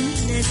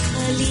inna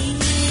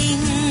kaling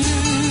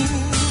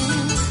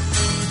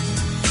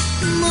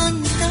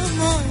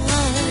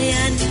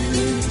montamayan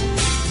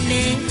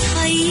ne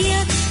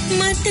hayya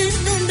mata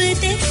numbe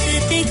dek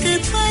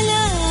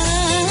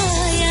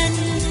palayan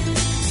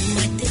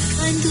mata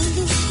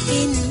kandulu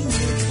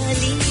inna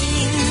kaling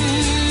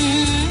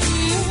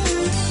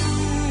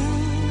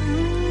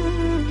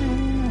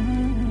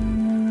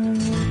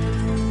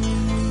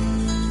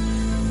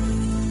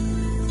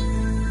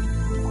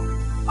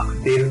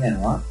තේරුම්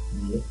යනවා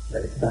මේ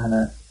වැඩසටහන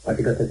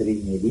පටිගත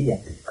කිරීමේදී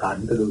යම්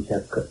කාර්මික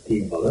දෝෂයක්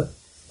තියෙන බව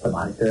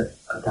සමාජයට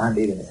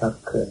කතාවේ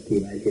වෙනසක්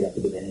තියෙනවා කියලා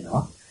අපිට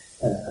දැනෙනවා.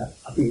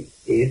 අපි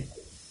ඒ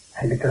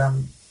හැදතරම්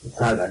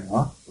උත්සාහ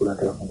ගන්නවා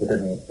පුරාතරම් හොඳට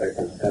මේ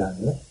වැඩසටහන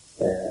කරන්න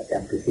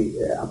යම් කිසි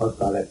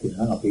අවස්ථාවක්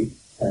තියෙනවා අපි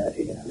ඒක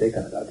නේද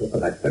කනගාටු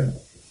ප්‍රකාශ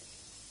කරනවා.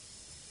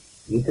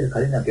 ඊට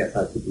කලින් අපි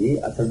අසාසිතී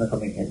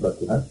අසන්නකමෙන්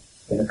හෙන්වත් උනත්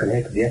වෙන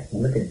කලයක දෙයක්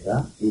නෙමෙයි නිසා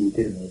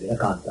ඊට මේ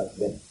දෙන කාන්තාවක්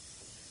වෙන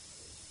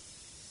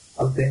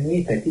අපේ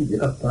මේ පැටි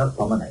දෙකක් තුනක්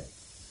පමණයි.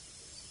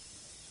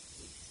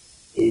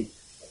 ඒ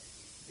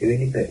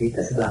එවැනි පැටි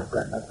 10,000ක්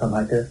ගන්න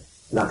සමහරට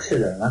ලක්ෂ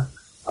ගණනක්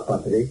අප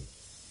අතරේ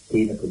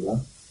තියෙන පුළුවන්.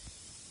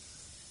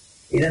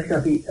 ඊළඟට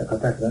අපි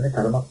කතා කරන්නේ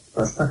තරමක්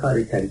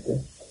ප්‍රශ්නකාරී චරිත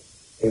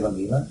ඒ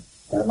වගේම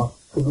තරමක්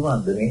පුදුම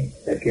අන්දමේ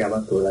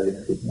රැකියාවන් තෝරාගෙන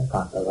සිටින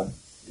කාන්තාවන්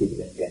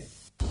පිළිගන්නේ.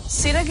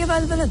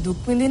 සිරගෙවල් වල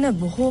දුක් විඳින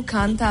බොහෝ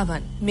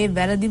කාන්තාවන් මේ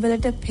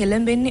වැරදිවලට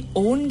පෙළඹෙන්නේ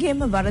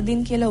ඔවුන්ගේම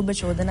වරදින් කියලා ඔබ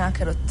චෝදනා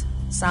කරොත්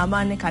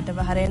සාමාන්‍ය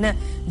කටවහරෙන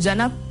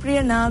ජනප්‍රිය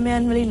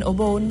නාමයන් වලින් ඔබ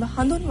ඔවුන්ව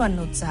හඳුන්වන්න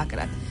උත්සාහ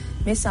කරත්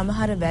මේ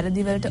සමහර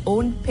වැරදිවලට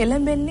ඔවුන්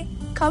පෙළඹෙන්නේ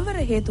කවර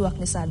හේතුවක්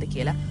නිසාද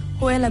කියලා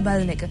හොයලා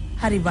බලන එක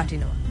හරි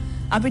වටිනවා.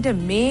 අපිට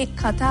මේ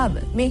කතාව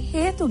මේ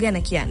හේතු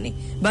ගැන කියන්නේ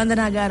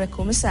බන්ධනාගාර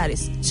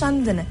කොමසාරිස්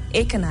චන්දන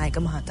ඒකනායක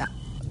මහතා.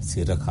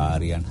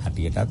 සිරකාරියන්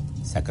හැටියටත්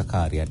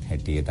සැකකාරියන්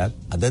හැටියටත්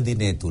අද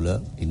දිනේ තුල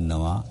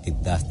ඉන්නවා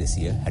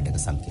 1260ක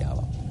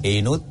සංඛ්‍යාවක්.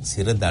 ඒනොත්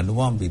සිර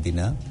දඬුවම්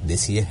විදින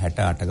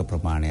 268ක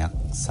ප්‍රමාණයක්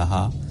සහ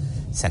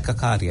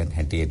සැකකාරියන්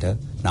හැටියට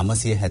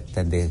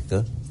 972ක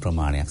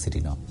ප්‍රමාණයක්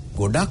සිටිනවා.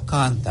 ගොඩක්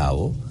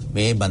කාන්තාවෝ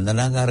මේ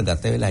බන්ධනාගාර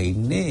ගත වෙලා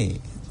ඉන්නේ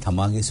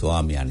තමන්ගේ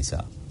ස්වාමියා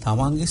නිසා.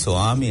 තමන්ගේ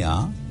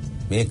ස්වාමියා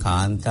මේ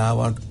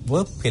කාන්තාවව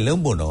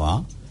පෙළඹවනවා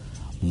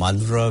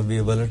මද්ද්‍රව්‍ය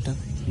වලට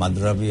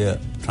මද්ද්‍රව්‍ය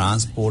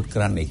ට්‍රාන්ස්පෝර්ට්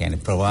කරන්න, ඒ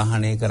කියන්නේ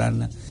ප්‍රවාහනය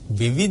කරන්න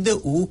විවිධ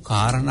වූ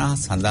කාරණා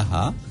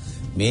සඳහා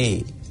මේ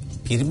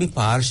පිරිමි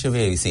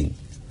පාර්ශවය විසින්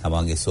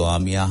තමන්ගේ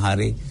ස්වාමියා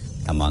හරි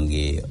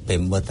තමන්ගේ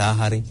පෙම්වතා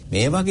හරි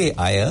මේ වගේ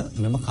අය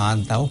මෙම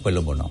කාන්තාව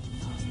පෙළඹවනවා.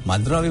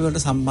 මද්ද්‍රව්‍ය වලට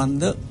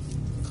සම්බන්ධ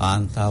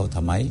කාන්තාව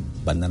තමයි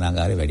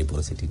බන්ධනාගාරයේ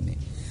වැඩිපුර සිටින්නේ.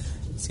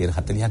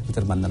 40ක්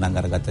විතර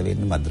බන්ධනාගාර ගත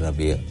වෙන්නේ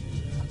මද්ද්‍රව්‍ය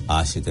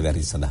ආශ්‍රිත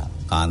වැරදි සඳහා.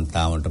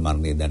 කාන්තාවන්ට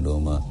මරණීය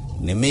දඬුවම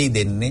නෙමෙයි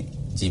දෙන්නේ,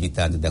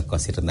 ජීවිතාන්ත දක්වා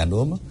සිටින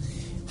දඬුවම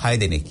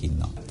 6 දෙනෙක්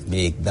ඉන්නවා.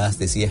 මේ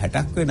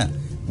 1260ක් වෙන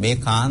මේ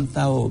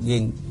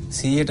කාන්තාවෝගෙන්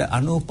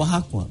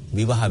 95%ක්ම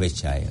විවාහ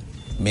වෙච්ච අය.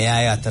 මේ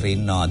අය අතර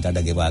ඉන්නවා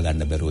දඩ ගෙවා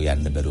ගන්න බැරුව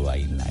යන්න බැරුව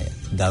ඉන්න අය.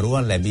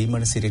 දරුවන්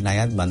ලැබීමට සිටින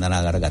අයත්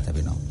බන්ධනාගාර ගත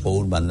වෙනවා.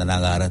 ඔවුන්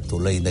බන්ධනාගාර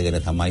තුල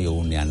ඉඳගෙන තමයි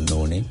ඔවුන් යන්න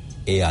ඕනේ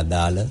ඒ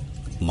අදාළ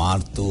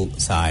මාර්තු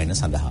සායන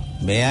සඳහා.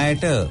 මේ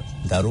අයට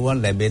දරුවන්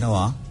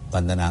ලැබෙනවා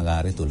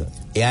බන්ධනාගාරය තුල.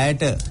 ඒ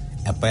අයට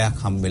අපයක්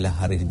හම්බෙලා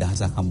හරි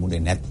නිදහසක්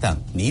හම්බුනේ නැත්තම්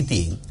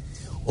නීතියෙන්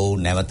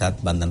ඔවුන් නැවතත්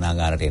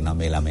බන්ධනාගාරයට එනවා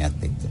මේ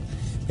ළමයාත් එක්ක.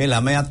 මේ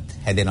ළමයාත්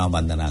හැදෙනවා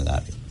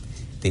බන්ධනාගාරේ.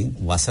 ඉතින්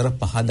වසර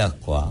 5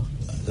 දක්වා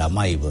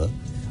ළමයිව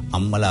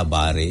අම්මලා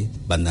බාරේ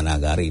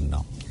බන්ධනාගාරේ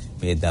ඉන්නවා.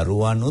 මේ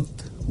දරුවනුත්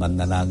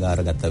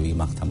බන්ධනාගාරගත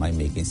වීමක් තමයි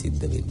මේකෙන්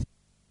සිද්ධ වෙන්නේ.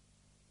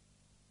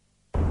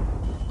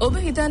 ඔබ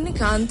හිතන්නේ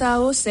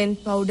කාන්තාවෝ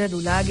සෙන්ට් පවුඩර්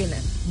උලාගෙන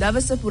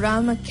දවස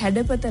පුරාම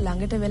කැඩපත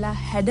ළඟට වෙලා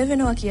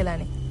හැඩවෙනවා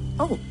කියලානේ.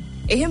 ඔව්.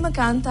 එහෙම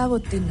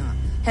කාන්තාවොත් ඉන්නවා.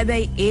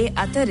 හැබැයි ඒ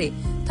අතරේ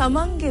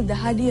තමන්ගේ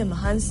දහඩිය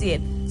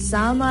මහන්සියෙන්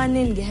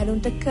සාමාන්‍යයෙන්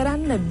ගැහැණුන්ට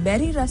කරන්න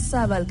බැරි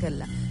රස්සාවල්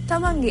කළා.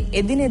 තමන්ගේ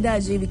එදිනෙදා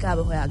ජීවිකාව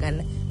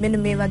හොයාගන්න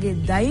මෙන්න මේ වගේ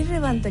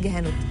ධෛර්යවන්ත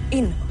ගැහැණුත්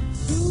ඉන්නවා.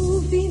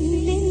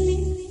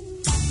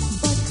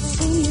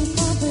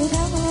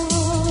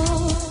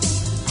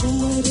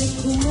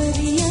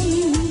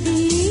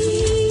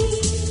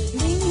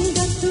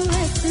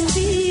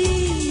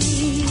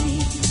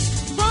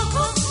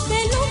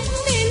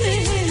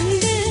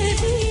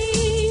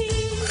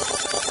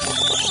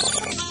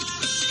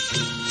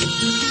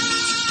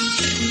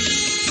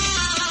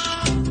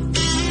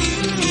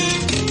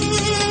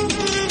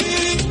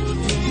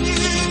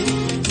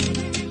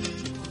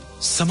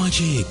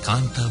 සමාජයේ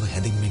කාන්තාව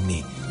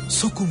හැදින්වෙන්නේ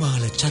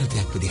සුකුමාල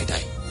චරිතයක්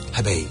විදිහටයි.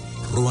 හැබැයි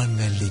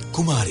රුවන්වැල්ලි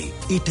කුමාරී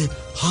ඊට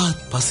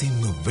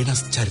හාත්පසින්ම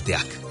වෙනස්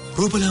චරිතයක්.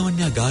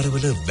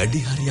 රූපලාවන්‍යාගාරවල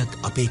වැඩි හරියක්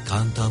අපේ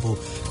කාන්තාවෝ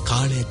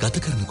කාලය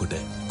ගත කරනකොට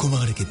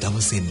කුමාරගේ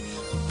දවසින්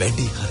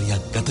වැඩි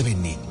හරියක් ගත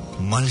වෙන්නේ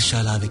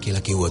මල්ශාලාවේ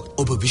කියලා කිව්වොත්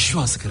ඔබ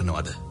විශ්වාස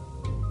කරනවද?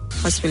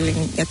 හොස්පිටල්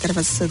එකෙන් ගත්තට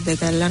පස්සේ සුද්ධ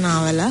කරලා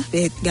නාවලා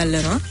බෙහෙත්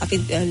ගල්ලනවා. අපි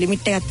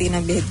ලිමිට් එකක්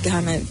තියෙනවා බෙහෙත්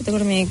ගන්න.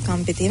 එතකොට මේ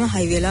කම්පේ තියෙන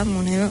හයි වෙලා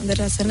මොනේම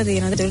හොඳට අසන්න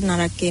තියෙනවා. ඒකට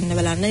නරක් එන්න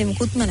බලන්න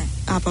මුකුත්ම නැහැ.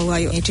 ආපහු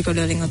ආයෝ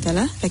ඒට්‍රිකෝඩ් වලින්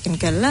ඔතලා පැකින්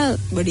කරලා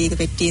බොඩි එක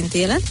පෙට්ටියෙන්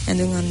තියලා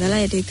ඇඳුම් අඳලා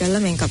ඒටි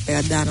කරලා මේකප්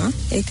එකක් දානවා.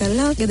 ඒක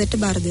කරලා ගෙදරට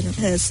බාර දෙනවා.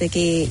 හර්ස්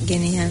එකේ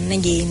ගෙනියන්නේ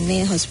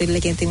ගේන්නේ හොස්පිටල්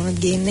එකෙන් තිබුණොත්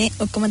ගේන්නේ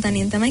ඔක්කොම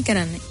තනියෙන් තමයි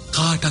කරන්නේ.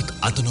 කාටත්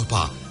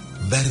අතනොපා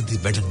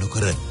වැරදි වැඩ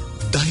නොකර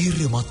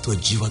ධෛර්යමත්ව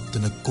ජීවත්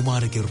වන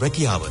කුමාරගේ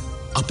රැකියාව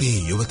අපේ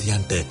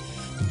යුවතියන්ට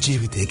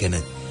ජීවිතය ගැන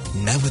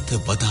නැවත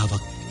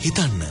වතාවක්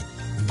හිතන්න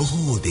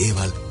බොහෝ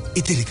දේවල්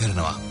ඉතිරි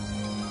කරනවා.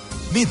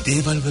 මේ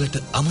දේවල්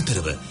වලට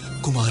අමතරව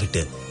කුමාරට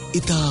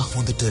ඉතා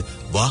හොඳට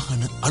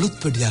වාහන අලුත්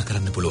වැඩියා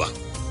කරන්න පුළුවන්.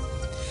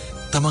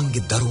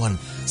 තමන්ගේ දරුවන්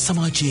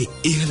සමාජයේ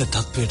ඉහළ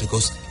තත්ත්වයට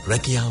ගොස්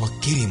රැකියාවක්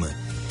කිරීම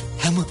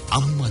හැම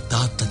අම්මා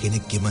තාත්තා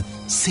කෙනෙක්ගේම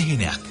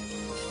සිහිනයක්.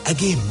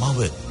 ඇගේ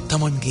මව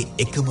තමන්ගේ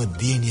එකම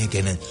දියණිය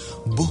ගැන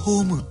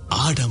බොහෝම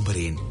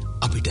ආඩම්බරයෙන්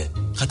අපිට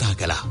කතා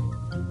කළා.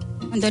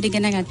 හොඳට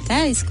ඉගෙන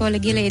ගත්තා. ඉස්කෝලේ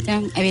ගිහලා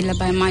ඉතින් ඇවිල්ලා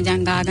බය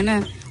මජන් ගාගෙන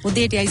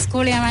උදේට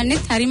ඉස්කෝලේ යවන්නේ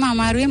හරිම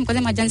අමාරුයි. මොකද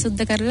මජන්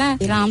සුද්ධ කරලා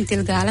රාම්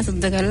තෙල් ගාලා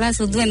සුද්ධ කරලා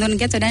සුදු වෙනදොන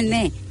ගියත් වැඩක්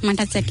නැහැ.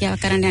 මටත් සැකියාව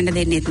කරන්න යන්න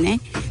දෙන්නෙත්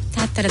නැහැ.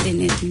 තාත්තට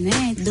දෙන්නෙත්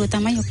නැහැ. දුව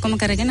තමයි ඔක්කොම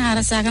කරගෙන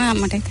ආරසාගෙන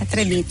අම්මට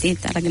කතර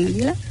බීතිත් අරගෙන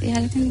දීලා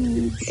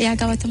එයා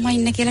ගාව තමයි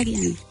ඉන්න කියලා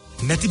කියන්නේ.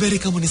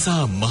 නැතිබැරිකම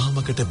නිසා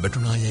මහමකට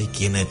බැටුනායයි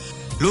කියන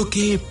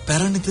ලෝකයේ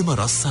පැරණිතම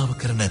රස්සාව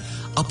කරන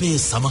අපේ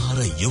සමහර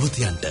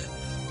යුවතියන්ට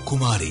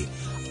කුමාරී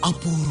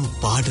අපූර්ව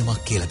පාඩමක්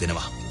කියලා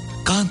දෙනවා.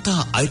 කාන්තා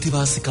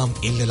අයිතිවාසිකම්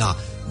ඉල්ලලා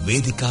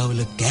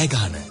වේදිකාවල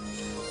කෑගහන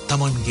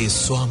තමන්ගේ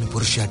ස්වාමි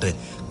පුරුෂයාට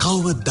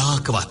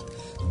කවදාකවත්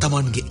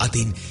තමන්ගේ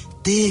අතින්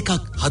තේ එකක්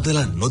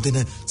හදලා නොදෙන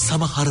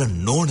සමහර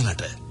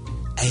නෝනලට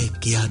ඇය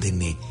කියා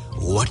දෙන්නේ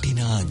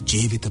වටිනා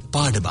ජීවිත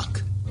පාඩමක්.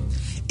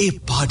 ඒ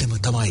පාඩම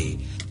තමයි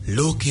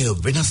ලෝකය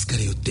වෙනස්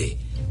කර යුත්තේ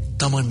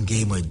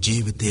තමන්ගේම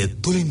ජීවිතය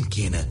තුලින්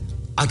කියන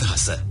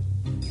අදහස.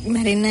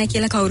 මැරෙන්නේ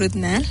කියලා කවුරුත්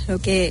නැහැ.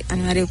 ලෝකේ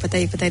අනිවාර්ය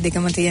උපතයි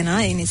දෙකම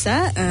තියෙනවා. ඒ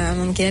නිසා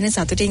මම කියන්නේ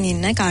සතුටින්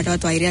ඉන්න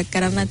කාටවත් වෛරයක්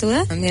කරන්න නැතුව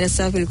මේ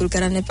රස්සාව පිළිකුල්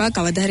කරන්න එපා.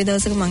 කවදා හරි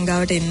දවසක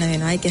මංගාවට එන්න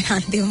වෙනවා. ඒ කියන්නේ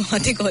අන්තිම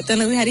මොහොතේ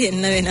කොතනද හරි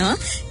එන්න වෙනවා.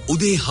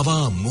 උදේ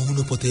හවා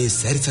මුහුණු පොතේ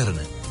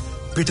සැරිසරන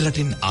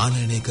පිටරටින්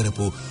ආනයනය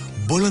කරපු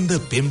බොළඳ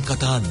පෙම්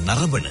කතා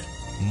නරඹන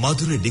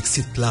මధుර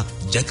ඩික්සිත්ලා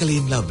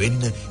ජැකලින්ලා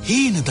වෙන්න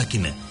හීන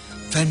දකින්න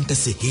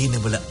ෆැන්ටසි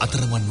හීනවල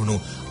අතරමන් වුණු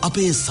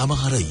අපේ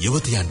සමහර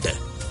යුවතියන්ට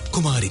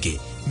කුමාරිගේ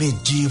මේ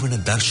ජීවන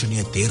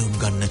දර්ශනය තේරුම්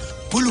ගන්න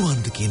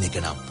පුළුවන්ද කියන එක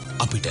නම්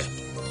අපිට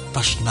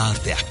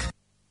ප්‍රශ්නාර්ථයක්.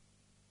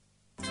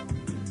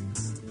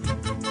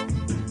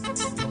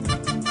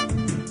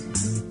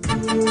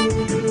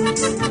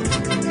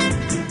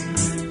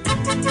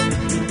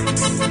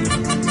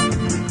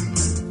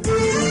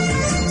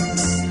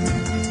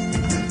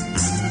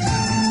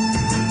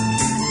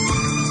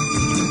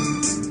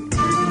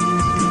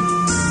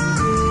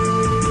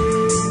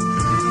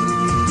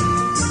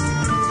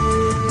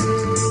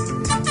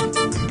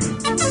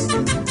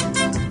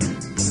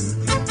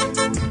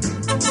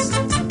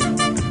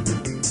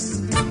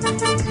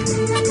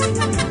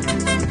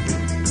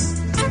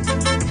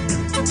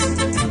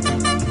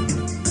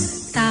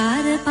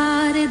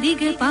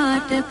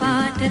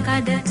 පාට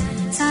කඩ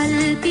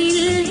සල්පිල්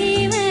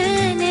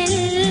හිවනෙල්ලේ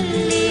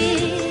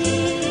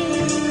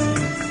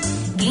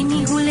ගිනි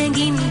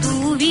හුලඟින්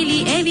දූවිලි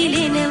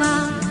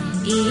ඇවිලෙනවා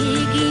ඒ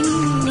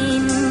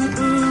ගින්නෙන්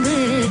උඹ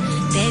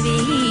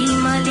දැවෙයි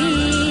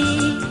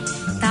මලේ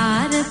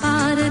තාර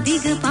පාර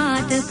දිග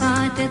පාට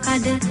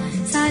කඩ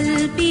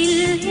සල්පිල්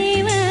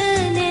හිවනෙල්ලේ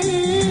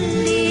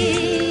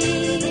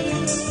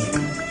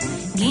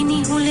ගිනි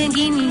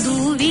හුලඟින්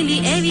දූවිලි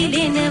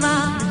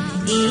ඇවිලෙනවා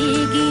ඒ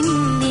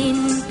ගින්නෙන්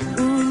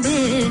උඹ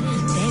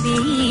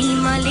දැවෙයි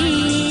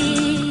මලේ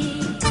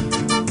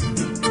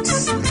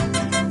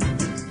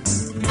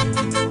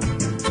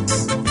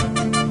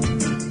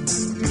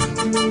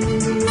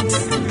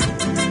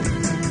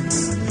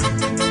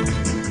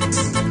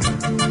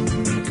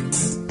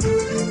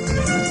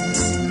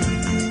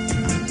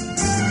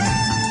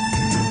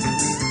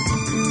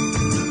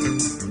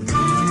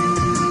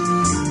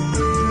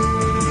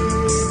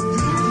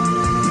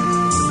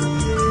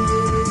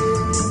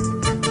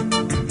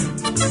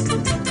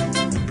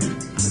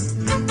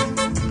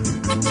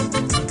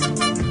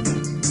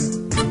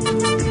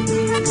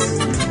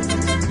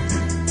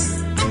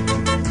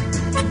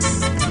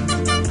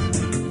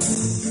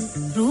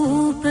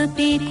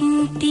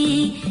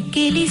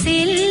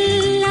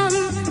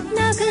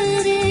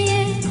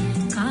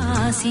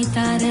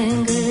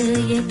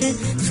තරංගයට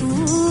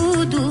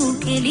සූදු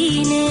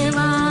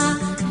කෙලිනවා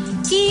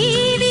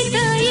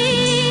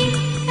ජීවිතයේ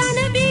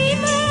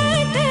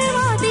තනබීමට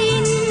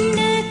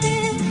වදින්නට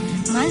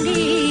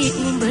මලේ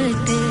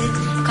උඹට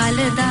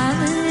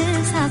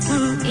කලදවසක්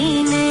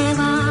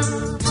එනවා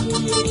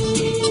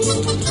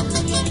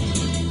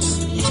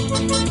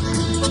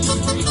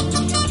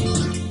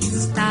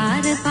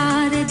තාර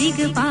පාර දිග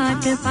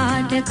පාට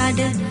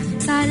කඩ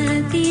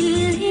සල්තිල්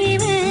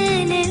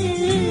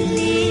හිවනෙල්ලේ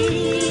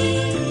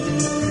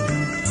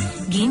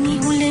ගිනි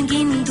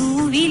හුලඟින්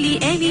දූවිලි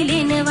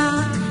ඇවිලෙනවා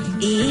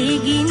ඒ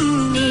ගින්න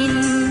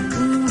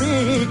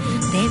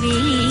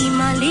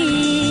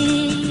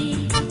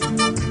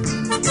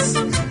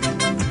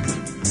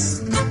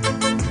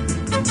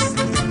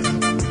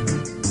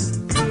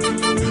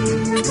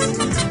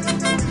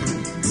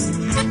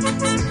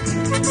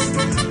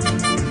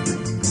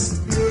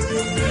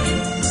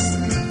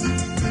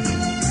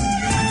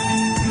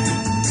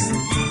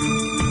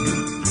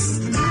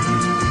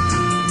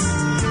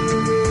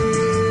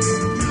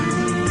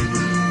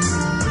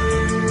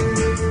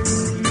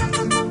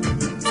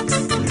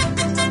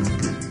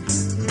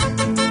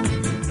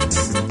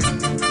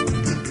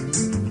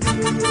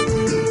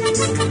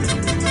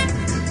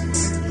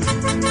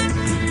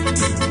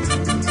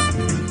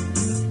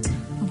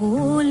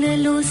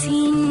බෝලලෝ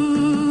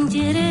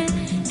සිංජර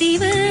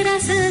දිව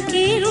රස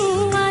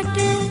කිරුවට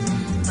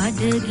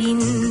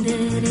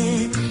බඩගින්දර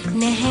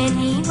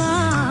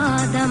නැහැනිවා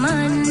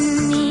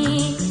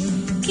දමන්නේ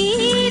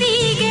කීරි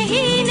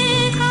ගෙහින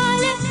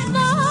කාල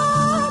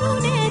වාරු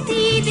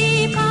නැති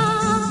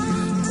දීපා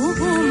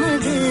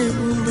කොහොමද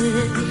උඹ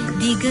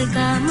දිග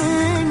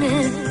ගමන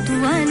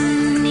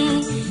දුවන්නේ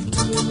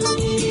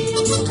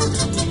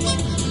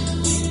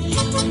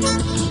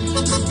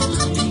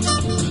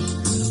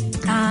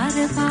තාර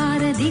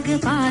පාර දිග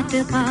පාට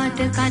පාට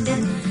කඩ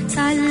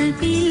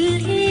සල්පිල්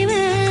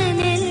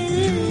හිවනෙල්ලේ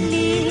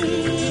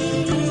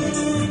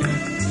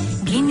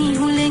ගිනි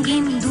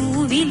හුලඟින්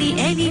දූවිලි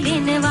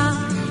ඇවිලෙනවා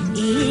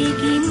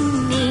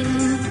ඒකින්නෙන්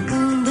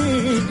උඹ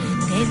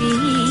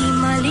තැවී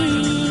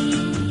මලේ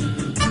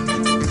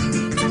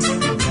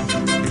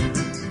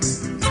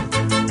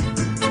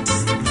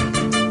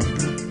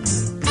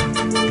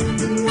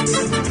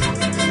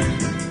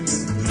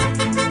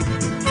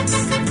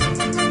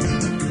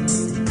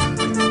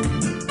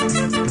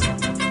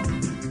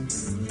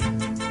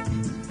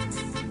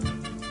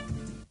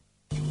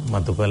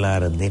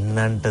මතුකලාර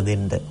දෙන්නන්ට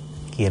දෙන්න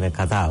කියන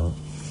කතාව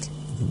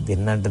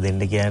දෙන්නන්ට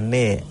දෙන්න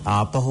කියන්නේ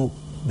ආපහු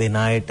දෙන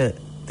අයට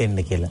දෙන්න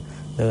කියලා.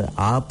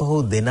 ආපහු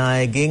දෙන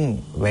අයගෙන්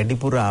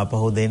වැඩිපුර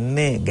ආපහු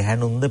දෙන්නේ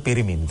ගැහැණුන්ද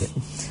පිරිමින්ද?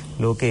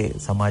 ලෝකේ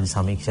සමාජ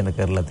සමීක්ෂණ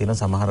කරලා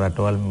තියෙනවා සමහර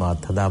රටවල්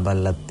මාත් හදා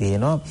බලලා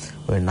තියෙනවා.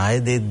 ඔය ණය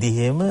දෙද්දි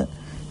එහෙම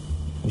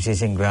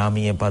විශේෂයෙන්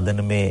ග්‍රාමීය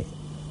පදනමේ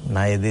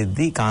ණය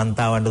දෙද්දි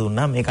කාන්තාවන්ට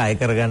දුන්නා මේක අය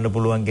කරගන්න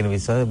පුළුවන් කියන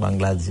විශ්වාසය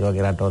බංග්ලාදේශ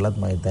වගේ රටවලත්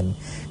මම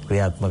හිතන්නේ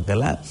ක්‍රියාත්මක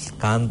කළා.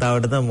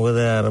 කාන්තාවට තමයි මොකද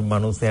අර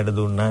මිනිස්සයාට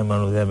දුන්නා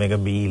මිනිස්සයා මේක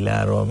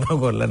බීලා රෝම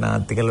කොල්ල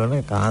නාස්ති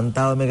කළවනේ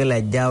කාන්තාව මේක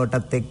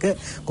ලැජ්ජාවටත් එක්ක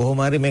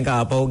කොහොම හරි මේක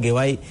ආපහු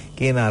ගෙවයි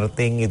කියන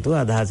අර්ථයෙන් යුතුව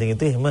අදහසෙන්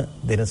යුතුව එහෙම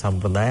දෙන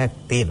සම්ප්‍රදායක්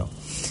තියෙනවා.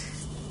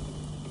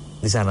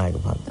 දිසානායක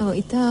මහත්මයා. ඔව්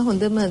ඊට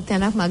හොඳම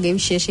තැනක් මගේ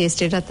විශේෂ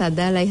ශේෂ්ත්‍රයට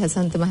අදාළයි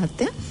හසන්ත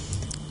මහත්තයා.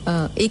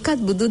 ඒකත්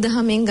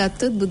බුදුදහමෙන්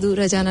ගත්තොත්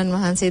බුදුරජාණන්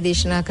වහන්සේ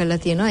දේශනා කළා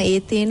තියෙනවා ඒ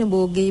තේන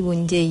භෝගේ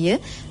වුංජෙය්‍ය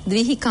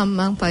ද්විහි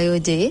කම්මං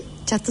පයෝජේ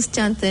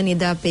චතුස්චාන්ත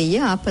නිදාපෙය්‍ය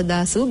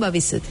ආපදාසු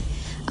භවිස්සති.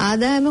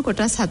 ආදායම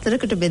කොටස්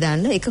 4කට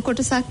බෙදන්න එක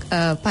කොටසක්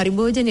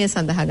පරිභෝජනය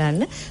සඳහා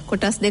ගන්න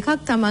කොටස් දෙකක්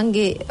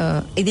තමන්ගේ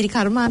ඉදිරි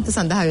කර්මාන්ත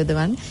සඳහා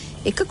යොදවන්න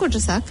එක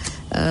කොටසක්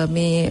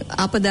මේ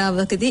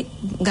ආපදාවකදී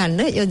ගන්න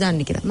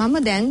යොදන්න කියලා. මම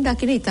දැන්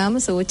දකින ඊටාම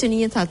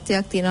සෝචනීය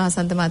තත්ත්වයක් තියෙනවා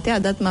හසන්ත මහත්තයා.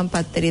 අදත් මම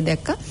පත්තරේ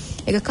දැක්කා.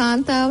 ඒක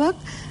කාන්තාවක්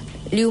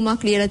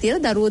ලියුමක් ලියලා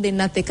තියලා දරුවෝ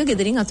දෙන්නත් එක්ක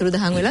ගෙදරින්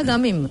අතුරුදහන් වෙලා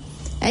ගමින්ම.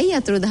 ඇයි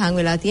අතුරුදහන්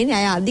වෙලා තියෙන්නේ?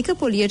 අය අධික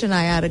පොලියට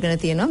ණය අරගෙන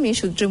තියෙනවා. මේ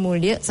ශුද්‍ර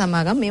මූල්‍ය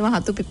සමාගම් මේවා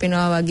හතු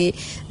පිපෙනවා වගේ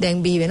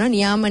දැන් බිහි වෙනවා.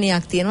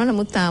 නියාමනයක් තියෙනවා.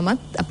 නමුත්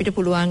තාමත් අපිට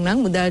පුළුවන් නම්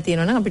මුදල්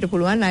තියෙනවා නම් අපිට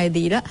පුළුවන් ණය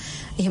දීලා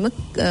එහෙම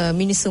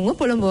මිනිස්සුන්ව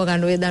පොළඹව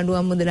ගන්න. ඔය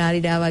දඬුවම්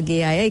මුදලාරිඩා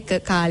වගේ අය එක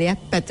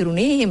කාලයක්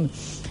පැතුරුනේ එහෙම.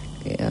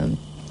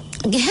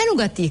 ගැහැණු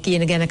ගතිය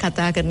කියන ගැන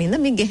කතා කරන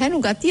ඉඳන් මේ ගැහැණු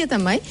ගතිය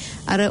තමයි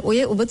අර ඔය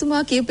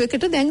ඔබතුමා කියපු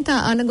එකට දැන්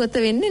අනගත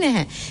වෙන්නේ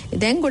නැහැ.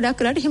 දැන් ගොඩක්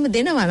වෙලාට එහෙම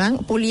දෙනවා නම්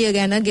පොලිය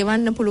ගැන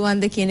ගෙවන්න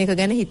පුළුවන්ද කියන එක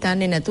ගැන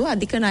හිතන්නේ නැතුව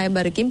අධික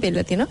ණයබරකින්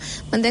පෙළලා තිනවා.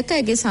 මම දැක්කා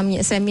ඒකේ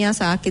සැමියා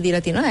සාක්ෂි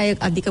දීලා තිනවා. අය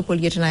අධික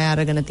පොලියට ණය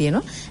අරගෙන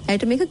තියෙනවා.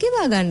 ඇයට මේක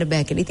ගෙවා ගන්න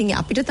බෑ කියලා. ඉතින්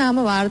අපිට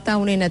තාම වාර්තා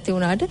වුණේ නැති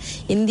වුණාට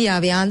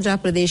ඉන්දියාවේ ආන්ධ්‍ර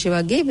ප්‍රදේශ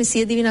වගේ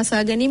සියදිවි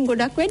නසා ගැනීම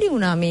ගොඩක් වැඩි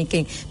වුණා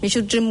මේකෙන්. මේ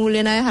ශුද්‍ර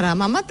මූල්‍ය ණය හරහා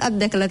මමත්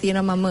අත්දැකලා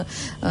තියෙනවා. මම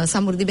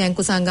සමෘද්ධි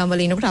බැංකු සංගම්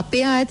වල ඉනකොට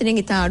අපේ ආයතනයෙන්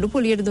ඉතා අඩු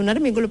පොලියට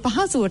දුන්නාට මේගොල්ලෝ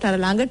පහසුවට අර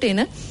ළඟට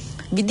එන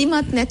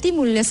විධිමත් නැති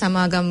මුල්‍ය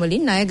සමාගම්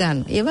වලින් ණය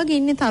ගන්නවා. ඒ වගේ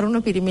ඉන්නේ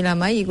තරුණ පිරිමි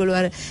ළමයි. ඒගොල්ලෝ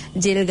අර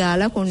ජෙල්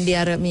ගාලා කොණ්ඩේ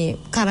අර මේ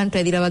කරන්ට්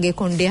වැදිලා වගේ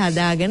කොණ්ඩේ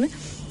හදාගෙන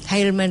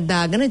හෙල්මට්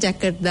දාගෙන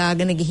ජැකට්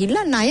දාගෙන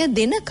ගිහිල්ලා ණය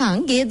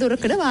දෙනකන් ගේ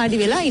දොරකඩ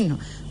වාඩි වෙලා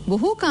ඉන්නවා.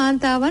 බොහෝ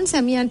කාන්තාවන්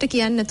සැමියන්ට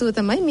කියන්නේ නැතුව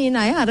තමයි මේ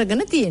ණය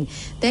අරගෙන තියෙන්නේ.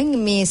 දැන්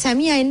මේ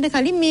සැමියා එන්න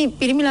කලින් මේ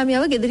පිරිමි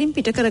ළමයාව ගෙදරින්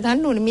පිට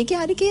කරගන්න ඕනේ. මේකේ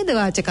හරි කේද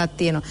වාචකයක්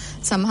තියෙනවා.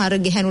 සමහර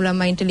ගැහැණු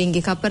ළමයින්ට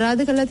ලිංගික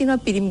අපරාධ කරලා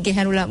තියෙනවා. පිරිමි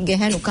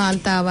ගැහැණු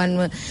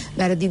කාන්තාවන්ව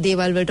වැරදි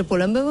දේවල් වලට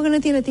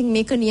පොළඹවගෙන තියෙනවා. ඉතින්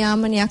මේක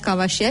නියාමනයක්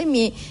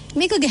අවශ්‍යයි.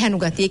 මේක ගැහැණු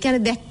ගතිය. ඒ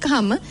කියන්නේ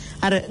දැක්කහම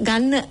අර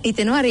ගන්න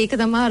හිතෙනවා. අර ඒක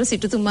තමයි අර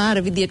සිටුතුමා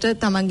අර විදියට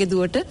තමන්ගේ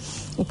දුවට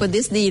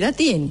උපදෙස් දීලා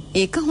තියෙන්නේ.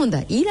 ඒක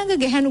හොඳයි. ඊළඟ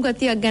ගැහැණු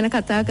ගතියක් ගැන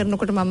කතා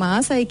කරනකොට මම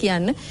ආසයි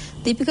කියන්න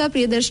දීපිකා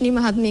ප්‍රියදර්ශිනී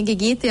මහත්මියගේ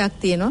ගීතයක්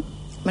තියෙනවා.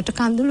 මට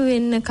කඳුළු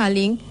වෙන්න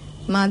කලින්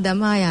මා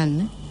දමා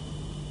යන්න.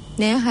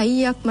 නෑ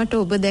හයියක් මට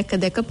ඔබ දැක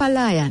දැක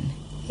පලා යන්න.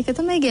 ඒක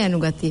තමයි ගැහැණු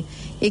ගතිය.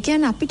 ඒ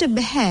කියන්නේ අපිට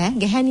බෑ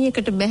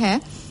ගැහැණියකට බෑ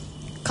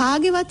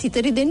කාගේවත්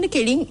හිතරි දෙන්න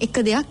කෙලින් එක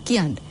දෙයක්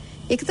කියන්න.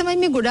 ඒක තමයි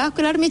මේ ගොඩාක්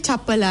වෙලාට මේ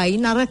චපලයි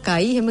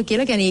නරකයි එහෙම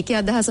කියලා කියන්නේ. ඒකේ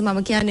අදහස මම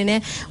කියන්නේ නෑ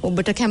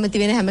ඔබට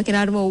කැමති වෙන හැම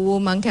කෙනාටම ඕ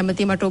මං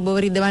කැමති මට ඔබව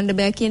රිදවන්න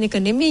බෑ කියන එක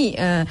නෙමෙයි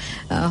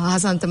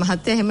හසන්ත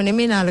මහත්තයා. එහෙම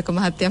නෙමෙයි නාලක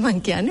මහත්තයා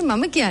මං කියන්නේ.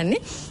 මම කියන්නේ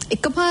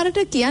එකපාරට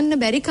කියන්න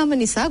බැරිකම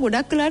නිසා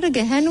ගොඩක් වෙලාට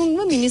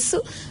ගැහැණුන්ව මිනිස්සු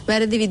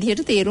වැරදි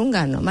විදිහට තේරුම්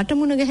ගන්නවා. මට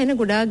මුණ ගැහෙන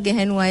ගොඩාක්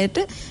ගැහැණු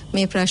අයට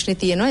මේ ප්‍රශ්නේ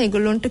තියෙනවා.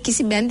 ඒගොල්ලොන්ට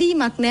කිසි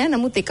බැඳීමක් නෑ.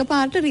 නමුත්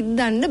එකපාරට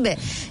රිද්දන්න බෑ.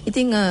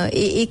 ඉතින්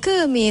ඒක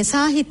මේ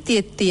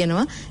සාහිත්‍යයේ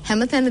තියෙනවා.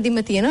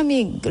 හැමතැනදීම තියෙනවා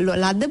මේ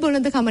ලද්ද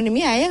බොළඳ කම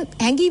නෙමෙයි අය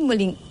හැංගීම්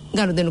වලින්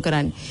ගනුදෙනු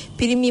කරන්නේ.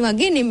 පිරිමි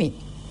වගේ නෙමෙයි.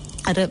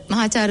 අර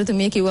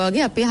මහාචාර්යතුමිය කිව්වා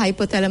වගේ අපේ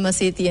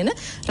හයිපොතැලමසයේ තියෙන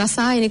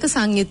රසායනික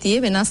සංයුතිය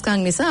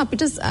වෙනස්කම් නිසා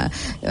අපිට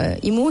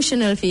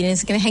ඉමෝෂනල්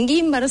ෆීලිංස් කියන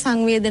හැඟීම්බර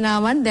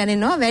සංවේදනාවන්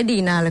දැනෙනවා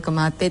වැඩි නාලක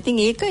මාත්‍ය. ඉතින්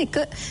ඒක එක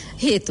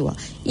හේතුවක්.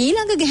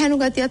 ඊළඟ ගැහණු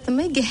ගතියක්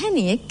තමයි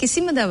ගැහණියේ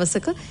කිසිම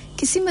දවසක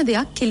කිසිම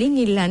දෙයක් කෙලින්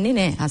ඉල්ලන්නේ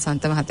නැහැ.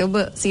 අසන්ත මහත්තයා ඔබ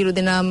සියලු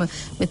දෙනාම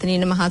මෙතන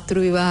ඉන්න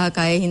මහත්තුරු විවාහක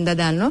අය හින්දා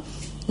දන්නවා.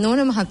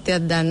 නෝන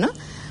මහත්තයාත් දන්නවා.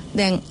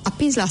 දැන්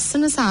අපි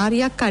ලස්සන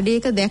සාරියක්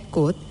කඩේක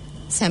දැක්කොත්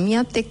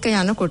සැමියාත් එක්ක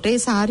යනකොට ඒ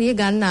සාරිය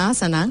ගන්න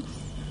ආසනම්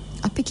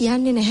අපි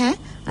කියන්නේ නැහැ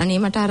අනේ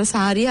මට අර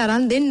සාරිය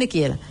අරන් දෙන්න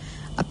කියලා.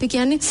 අපි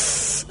කියන්නේ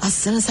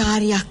අස්සන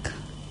සාරියක්.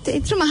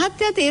 ඒතර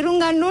මහත්තයා තේරුම්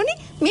ගන්න ඕනේ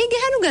මේ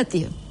ගැහණු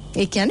ගතිය.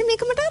 ඒ කියන්නේ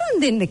මේක මට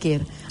අරන් දෙන්න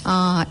කියලා.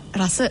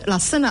 රස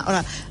ලස්සන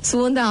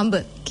සුවඳ අඹ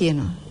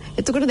කියනවා.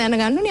 එතකොට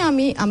දැනගන්න ඕනේ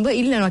මේ අඹ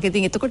ඉල්ලනවා.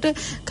 ඉතින් එතකොට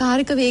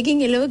කාර්ක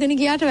වේගෙන් එලවගෙන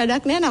ගියාට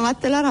වැඩක් නැහැ.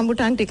 නවත්තලා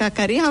රඹුටන් ටිකක්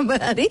හරි අඹ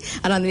හරි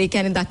අරන් මේ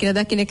කියන්නේ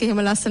දකින්න එක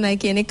එහෙම ලස්සනයි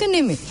කියන එක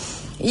නෙමෙයි.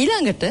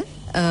 ඊළඟට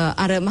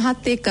අර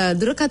මහත්තයෙක්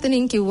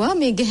දුරකථනින් කිව්වා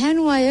මේ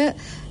ගැහණු අය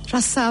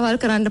රස්සාවල්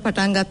කරන්න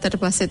පටන් ගත්තට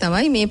පස්සේ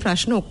තමයි මේ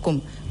ප්‍රශ්න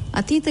ඔක්කොම.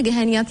 අතීත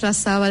ගැහණියත්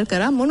රස්සාවල්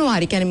කරා මොනවා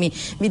හරි කියන්නේ මේ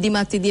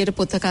විධිමත් විදියට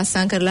පොතක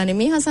අස්සම් කරලා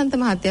නෙමෙයි හසන්ත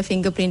මහත්තයා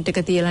ෆින්ගර් ප්‍රින්ට් එක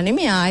තියලා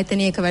නෙමෙයි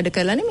ආයතනයක වැඩ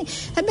කරලා නෙමෙයි.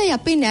 හැබැයි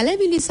අපේ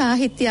නැලවිලි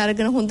සාහිත්‍ය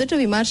අරගෙන හොඳට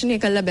විමර්ශනය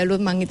කරලා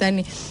බැලුවොත් මං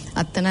හිතන්නේ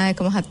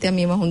අත්තනායක මහත්තයා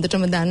මේව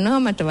හොඳටම දන්නවා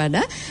මට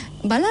වඩා.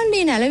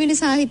 බලන්නේ නැලවිලි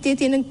සාහිත්‍යයේ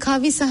තියෙන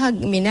කවි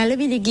සහ මේ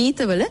නැලවිලි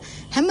ගීතවල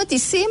හැම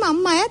තිස්සෙම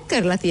අම්මා අයත්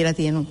කරලා තියලා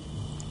තියෙනවා.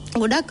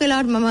 ගොඩක්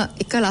වෙලාවට මම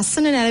එක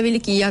ලස්සන නැලවිලි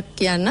කීයක්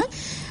කියන්න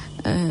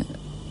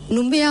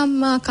නුඹේ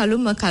අම්මා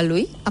කළුම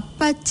කළුයි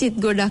අප්පච්චිත්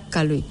ගොඩක්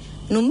කළුයි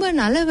නුඹ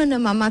නලවන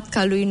මමත්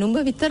කළුයි නුඹ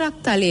විතරක්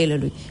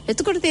තලේලලුයි.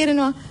 එතකොට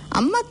තේරෙනවා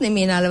අම්මත්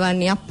නෙමෙයි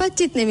නලවන්නේ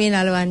අප්පච්චිත් නෙමෙයි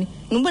නලවන්නේ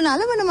නුඹ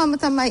නලවන මම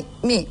තමයි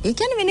මේ. ඒ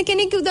කියන්නේ වෙන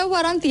කෙනෙක්ගේ උදව්ව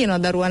අරන් තියනවා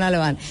දරුවා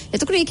නලවන්නේ.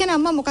 එතකොට ඒ කියන්නේ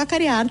අම්මා මොකක්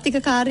හරි ආර්ථික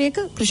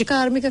කාර්යයක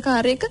කෘෂිකාර්මික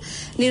කාර්යයක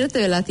නිරත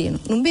වෙලා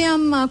තියෙනවා. නුඹේ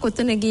අම්මා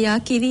කොතන ගියා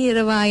කිරි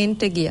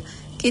එරවායෙන්ට ගියා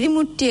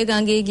කිරිමුට්ටිය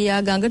ගඟේ ගියා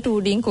ගඟට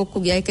උඩින්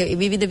කොක්කු ගියා. ඒක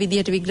විවිධ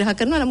විදියට විග්‍රහ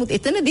කරනවා. නමුත්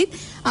එතනදිත්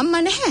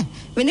අම්මා නැහැ.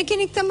 වෙන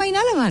කෙනෙක් තමයි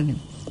නලවන්නේ.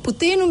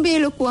 පුතේ නුඹේ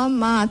ලොකු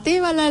අම්මා අතේ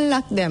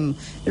වලල්ලක් දැම්ම.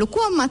 ලොකු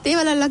අම්මා අතේ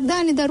වලල්ලක්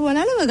දාන්නේ දරුවා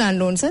නලව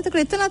ගන්න ඕනස. ඒකට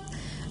එතනත්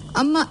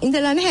අම්මා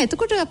ඉඳලා නැහැ.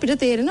 එතකොට අපිට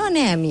තේරෙනවා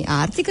නෑ මේ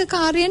ආර්ථික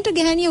කාර්යයන්ට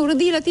ගැහණිය උර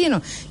දීලා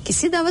තියෙනවා.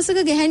 කිසි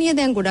දවසක ගැහණිය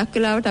දැන් ගොඩක්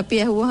වෙලාවට අපි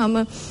ඇහුවාම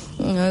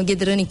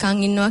ගෙදර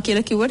නිකන් ඉන්නවා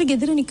කියලා කිව්වට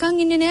ගෙදර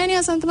නිකන් ඉන්නේ නෑනේ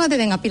අසන්ත මහත්තයා.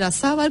 දැන් අපි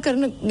රස්සාවල්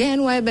කරන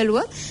ගැහණු අය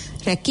බැලුවා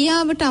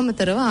රැකියාවට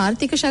අමතරව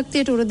ආර්ථික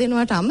ශක්තියට උර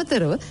දෙනවට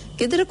අමතරව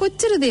ගෙදර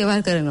කොච්චර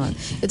දේවල් කරනවද?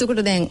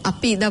 එතකොට දැන්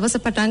අපි දවස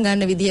පටන්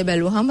ගන්න විදිය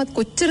බැලුවාම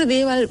කොච්චර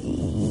දේවල්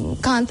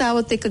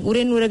කාන්තාවත් එක්ක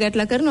උරෙන් උර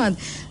ගැටලා කරනවද?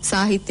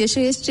 සාහිත්‍ය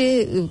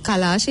ශාස්ත්‍රයේ,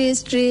 කලා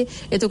ශාස්ත්‍රයේ,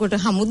 එතකොට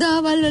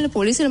හමුදාවල් වල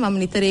පොලිසිය මම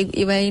නිතර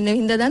ඒවා ඉන්න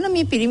හින්දා දන්න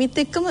මේ පිරිමිත්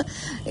එක්කම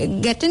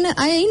ගැටෙන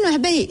අය ඉන්නවා.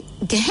 හැබැයි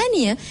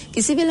ගැහණිය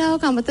කිසි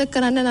වෙලාවක අමතක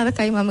කරන්න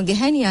නරකයි මම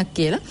ගැහණියක්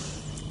කියලා.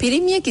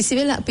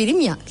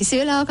 පිරිමියා කිසි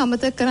වෙලාවක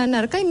අමතක කරන්න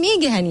අරකයි මේ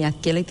ගැහණියක්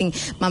කියලා. ඉතින්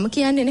මම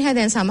කියන්නේ නැහැ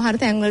දැන් සමහර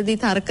තැන්වලදී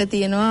තර්ක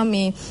තියෙනවා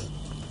මේ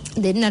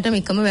දෙන්නටම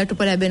එකම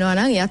වැටුප ලැබෙනවා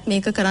නම් එයත්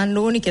මේක කරන්න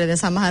ඕනි කියලා.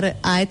 දැන් සමහර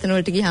ආයතන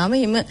වලට ගියාම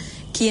එහෙම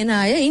කියන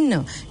අය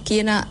ඉන්නවා.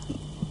 කියන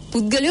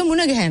පුද්ගලයෝ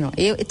මුණ ගැහෙනවා.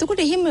 එතකොට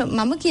එහෙම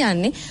මම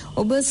කියන්නේ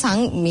ඔබ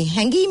මේ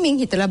හැංගීමෙන්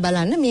හිතලා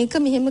බලන්න මේක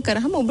මෙහෙම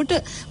කරාම ඔබට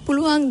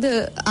පුළුවන් ද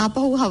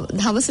ආපහු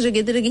දවසට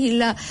ගෙදර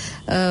ගිහිල්ලා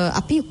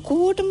අපි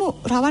කොහොටම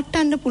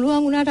රවට්ටන්න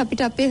පුළුවන් වුණාට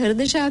අපිට අපේ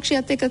හෘද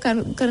සාක්ෂියත් එක්ක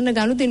කරන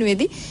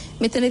ගනුදෙනුවේදී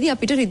මෙතනදී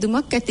අපිට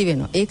රිදුමක් ඇති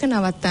වෙනවා. ඒක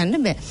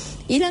නවත්තන්න බෑ.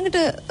 ඊළඟට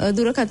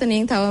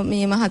දුරකථනයෙන් තව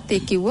මේ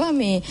මහත්තයෙක් කිව්වා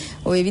මේ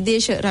ওই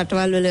විදේශ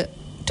රටවල්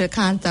වලට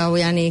කාන්තාව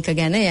යන්නේ එක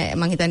ගැන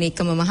මම හිතන්නේ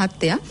එකම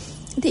මහත්තයා.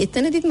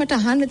 ඉතින් එතනදිත් මට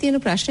අහන්න තියෙන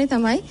ප්‍රශ්නේ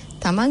තමයි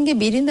තමන්ගේ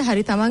බිරිඳ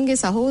හරි තමන්ගේ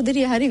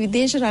සහෝදරිය හරි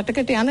විදේශ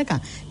රටකට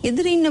යනකම්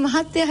ගෙදර ඉන්න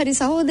මහත්තයා හරි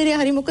සහෝදරිය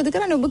හරි මොකද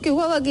කරන්නේ? ඔබ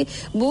කිව්වා වගේ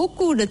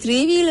බෝක්කු උඩ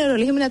ත්‍රිවීලර්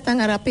වල එහෙම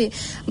නැත්නම් අර අපේ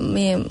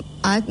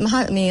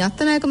මේ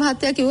අත්තනායක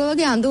මහත්තයා කිව්වා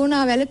වගේ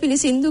අඳෝනා වැලපිලි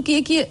සින්දු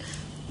කිය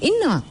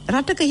ඉන්නවා.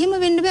 රටක එහෙම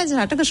වෙන්න බෑ.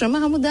 රටක ශ්‍රම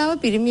හමුදාව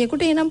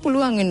පිරිමියෙකුට එනම්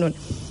පුළුවන් වෙන්න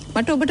ඕනේ.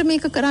 මට ඔබට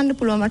මේක කරන්න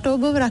පුළුවන්. මට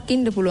ඔබව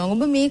රකින්න පුළුවන්.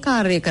 ඔබ මේ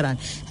කාර්යය කරන්න.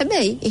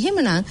 හැබැයි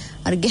එහෙමනම්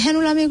අර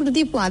ගැහණු ළමයෙකුට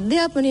දීපු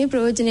අධ්‍යාපනයේ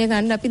ප්‍රයෝජනය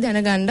ගන්න අපි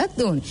දැනගන්නත්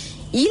ඕනේ.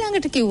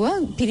 ඊළඟට කිව්වා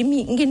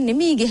පිරිමිගෙන්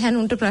නෙමෙයි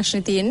ගැහණුන්ට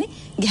ප්‍රශ්නේ තියෙන්නේ.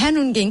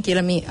 ගැහණුන්ගෙන්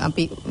කියලා මේ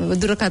අපි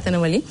දුරකථන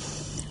වලින්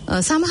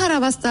සමහර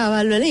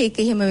අවස්ථාවල් වල ඒක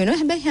එහෙම වෙනවා.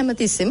 හැබැයි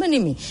හැමතිස්සෙම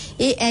නෙමෙයි.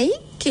 ඇයි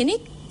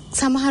කෙනෙක්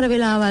සමහර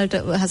වෙලාවලට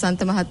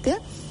හසන්ත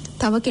මහත්තයා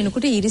තව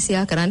කෙනෙකුට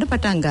ඊර්ෂ්‍යා කරන්න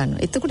පටන් ගන්නවා.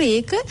 එතකොට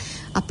ඒක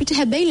අපිට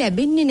හැබැයි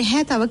ලැබෙන්නේ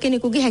නැහැ තව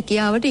කෙනෙකුගේ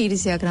හැකියාවට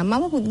ඊර්ෂ්‍යා කරන්න.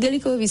 මම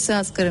පුද්ගලිකව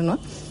විශ්වාස කරනවා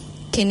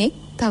කෙනෙක්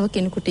තව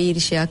කෙනෙකුට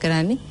ඊර්ෂ්‍යා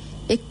කරන්නේ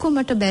එක්ක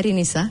මට බැරි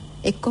නිසා,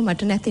 එක්ක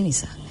මට නැති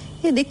නිසා.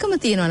 මේ දෙකම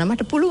තියෙනවා නම්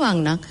මට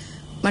පුළුවන් නම්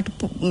මට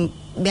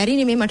බැරි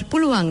නෙමෙයි මට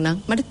පුළුවන් නම්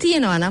මට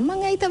තියෙනවා නම්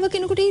මම ඇයි තව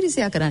කෙනෙකුට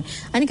ඊර්ෂ්‍යා කරන්නේ?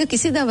 අනික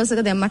කිසි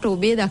දවසක දැන් මට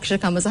ඔබේ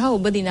දක්ෂකම සහ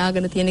ඔබ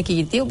දිනාගෙන තියෙන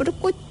කීර්තිය ඔබට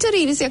කොච්චර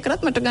ඊර්ෂ්‍යා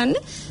කරත් මට ගන්න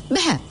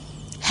බෑ.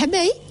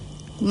 හැබැයි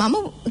මම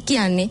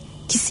කියන්නේ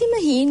කිසිම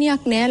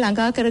හීනයක් නෑ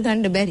ළඟා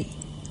කරගන්න බැරි.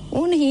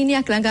 ඕන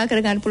හීනයක් ළඟා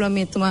කරගන්න පුළුවන්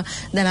මේ තුමා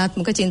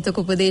ධනාත්මක චින්තක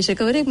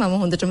උපදේශකවරයෙක්. මම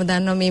හොඳටම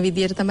දන්නවා මේ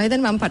විදියට තමයි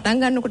දැන් මම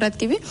පටන් ගන්නකොටත්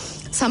කිව්වේ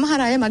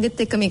සමහර අය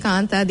මගෙත් එක්ක මේ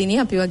කාන්තා දිනේ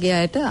අපි වගේ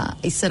අයට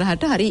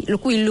ඉස්සරහට හරි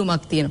ලොකු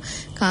ඉල්ලුමක් තියෙනවා.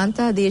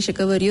 කාන්තා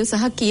දේශකවරියෝ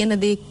සහ කියන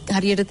දේ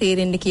හරියට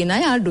තේරෙන්න කියන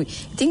අය අඩුයි.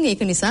 ඉතින්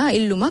ඒක නිසා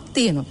ඉල්ලුමක්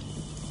තියෙනවා.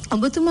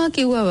 ඔබතුමා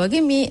කිව්වා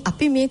වගේ මේ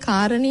අපි මේ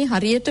කාරණේ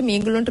හරියට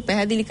මේගොල්ලන්ට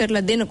පැහැදිලි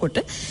කරලා දෙනකොට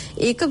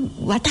ඒක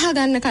වටහා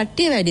ගන්න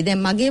කට්ටිය වැඩි.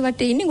 දැන් මගේ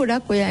වටේ ඉන්නේ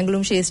ගොඩක් ඔය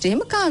ඇඟලුම්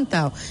ශේෂ්ත්‍රයේම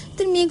කාන්තාව.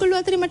 ඉතින්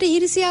මේගොල්ලෝ අතරේ මට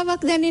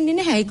ඊර්ෂ්‍යාවක් දැනෙන්නේ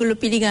නැහැ. ඒගොල්ලෝ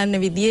පිළිගන්න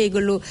විදිය,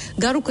 ඒගොල්ලෝ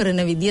ගරු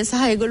කරන විදිය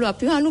සහ ඒගොල්ලෝ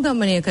අපිව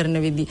අනුගමනය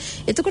කරන විදිය.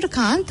 එතකොට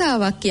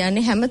කාන්තාවක්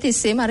කියන්නේ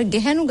හැමතිස්සෙම අර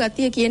ගැහැණු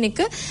ගතිය කියන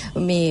එක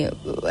මේ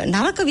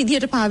නරක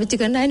විදියට පාවිච්චි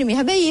කරන අය නෙමෙයි.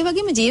 හැබැයි ඒ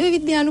වගේම ජීව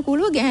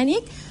විද්‍යානුකූලව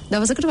ගැහැණියෙක්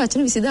දවසකට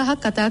වචන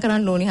 20000ක් කතා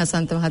කරන්න ඕනි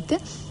හසන්ත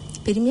මහත්තයා.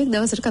 පිරිමියෙක්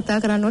දවසට කතා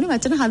කරන්න ඕනේ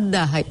වචන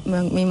 7000යි.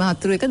 මේ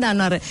මහතුරු එක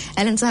දන්නවා අර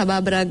ඇලන් සහ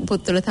බාබරා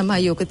පොත්වල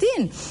තමයි ඔක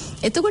තියෙන්නේ.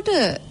 එතකොට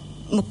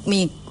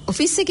මේ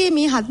ඔෆිස් එකේ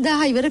මේ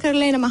 7000 ඉවර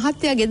කරලා එන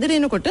මහත්තයා ගෙදර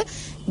එනකොට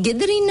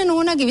ගෙදර ඉන්න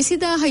නෝනාගේ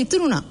 20000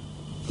 ඉතුරුණා.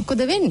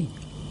 මොකද වෙන්නේ?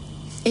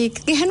 ඒක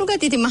ගැහණු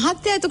ගතිය. ඉතින්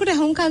මහත්තයා එතකොට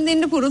හුම්කන්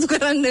දෙන්න පුරුදු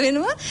කරන්න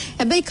වෙනවා.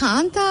 හැබැයි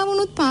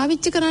කාන්තාවුනුත්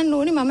පාවිච්චි කරන්න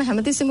ඕනේ. මම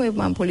හැමතිස්සෙම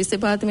මම පොලිස්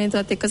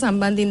දෙපාර්තමේන්තුවත් එක්ක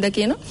සම්බන්ධින්ද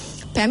කියනවා.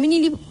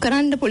 පැමිණිලි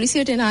කරන්න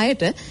පොලිසියට එන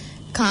අයට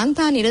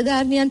කාන්තා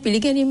නිලධාරිනියන්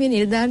පිළිගැනීමේ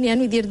නිලධාරිනියන්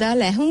විදියට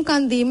දාලා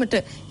ඇහුම්කන් දීමට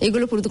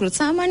ඒගොල්ලෝ පුරුදු කරලා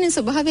සාමාන්‍ය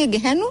ස්වභාවයේ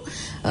ගැහණු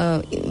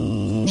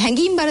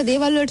හැඟීම්බර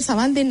දේවල් වලට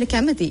සවන් දෙන්න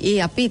කැමති. ඒ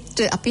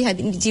අපි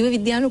ජීව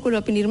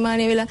විද්‍යානුකූලව අපි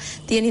නිර්මාණය වෙලා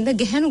තියෙන ඉඳ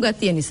ගැහණු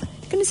ගතිය නිසා.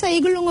 ඒක නිසා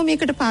ඒගොල්ලෝම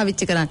මේකට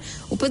පාවිච්චි කරන්නේ.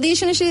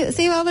 උපදේශන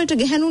සේවා වලට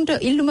ගැහණුන්ට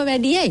ඉල්ලුම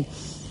වැඩියයි.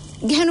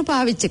 ගැහණු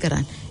පාවිච්චි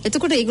කරන්නේ.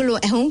 එතකොට ඒගොල්ලෝ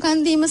ඇහුම්කන්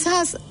දීම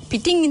සහ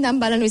පිටින් ඉඳන්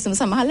බලන විසම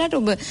සමහරලාට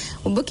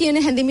ඔබ කියන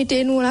හැඳිමිටේ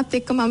නුවණත්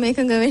එක්ක මම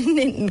එකඟ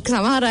වෙන්නේ.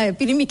 සමහර අය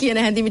පිරිමි කියන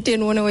හැඳිමිටේ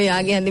නුවණ ඔය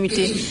ආගේ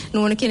හැඳිමිටේ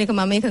නුවණ කියන එක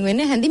මම එකඟ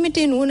වෙන්නේ.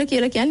 හැඳිමිටේ නුවණ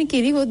කියලා කියන්නේ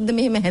කිරි හොද්ද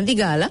මෙහෙම හැඳි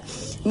ගාලා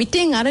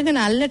මිටෙන් අරගෙන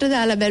අල්ලට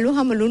දාලා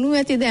බැලුවහම ලුණු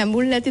ඇතිද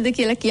ඇඹුල් ඇතිද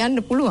කියලා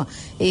කියන්න පුළුවන්.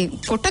 ඒ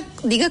කොට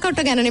දිග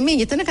කොට ගැන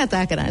නෙමෙයි එතන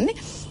කතා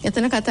කරන්නේ.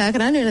 එතන කතා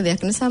කරන්නේ වෙන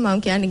දෙයක් නිසා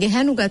මම කියන්නේ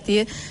ගැහණු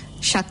ගතිය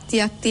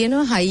ශක්තියක්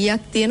තියෙනවා,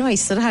 හයියක් තියෙනවා,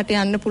 ඉස්සරහට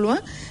යන්න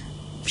පුළුවන්.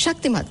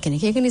 ශක්තිමත්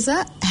කෙනෙක්. ඒක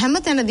නිසා හැම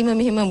තැනදීම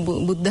මෙහෙම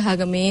බුද්ධ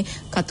ආගමේ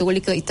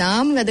කතෝලික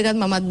ඉතාම වැදගත්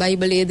මමත්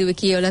බයිබලයේදී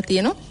කියවලා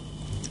තියෙනවා.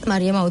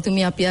 මරියම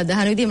අවතුමිය අපි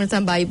අදහන විදිහ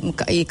මම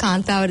ඒ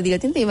කාන්තාවර දීලා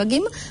තියෙනවා. ඒ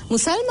වගේම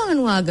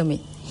මුසල්මානු ආගමේ,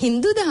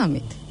 Hindu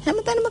දහමේ හැම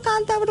තැනම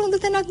කාන්තාවට හොඳ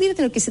තැනක් දීලා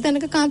තියෙනවා. කිසි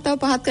තැනක කාන්තාව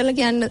පහත් කරලා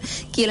කියන්න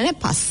කියලා නෑ.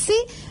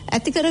 පස්සේ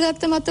ඇති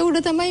කරගත්ත මත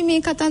උඩ තමයි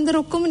මේ කතන්දර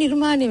ඔක්කොම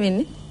නිර්මාණය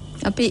වෙන්නේ.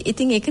 අපි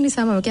ඉතින් ඒක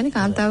නිසා මම කියන්නේ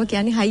කාන්තාව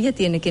කියන්නේ හයිය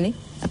තියෙන කෙනෙක්.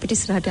 අපිට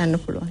ඉස්සරහට යන්න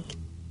පුළුවන්.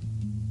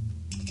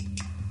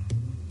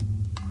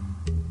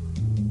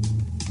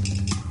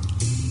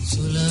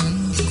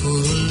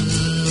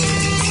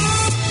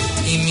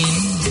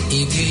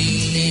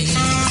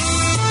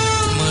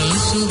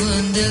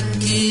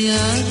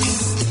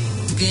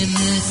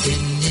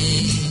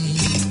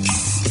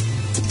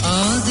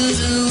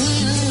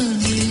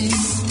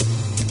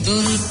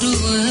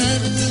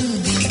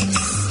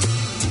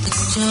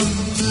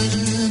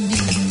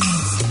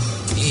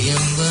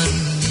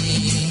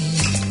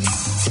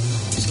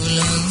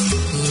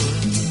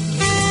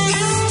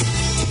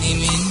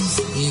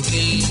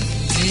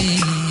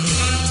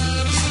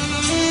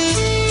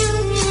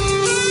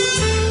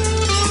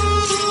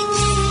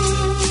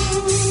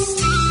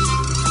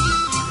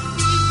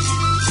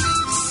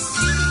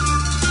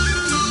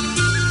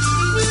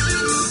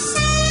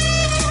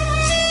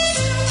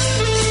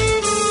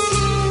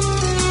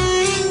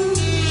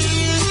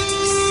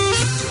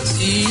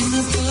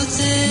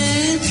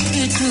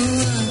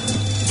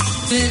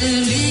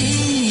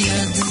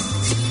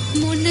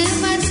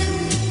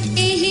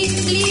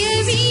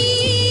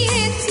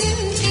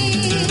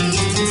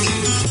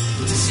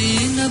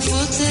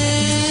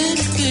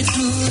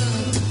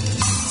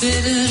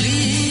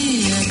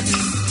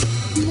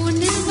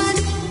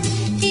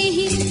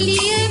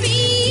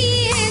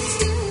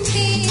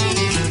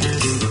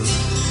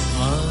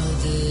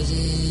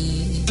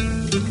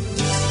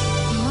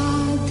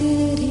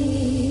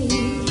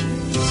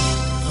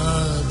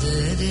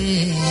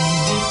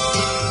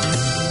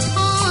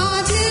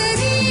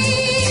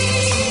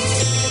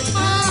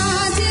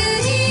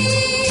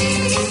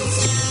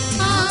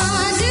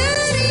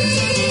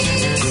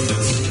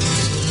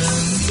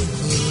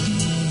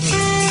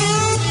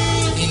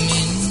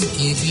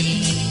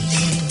 Evil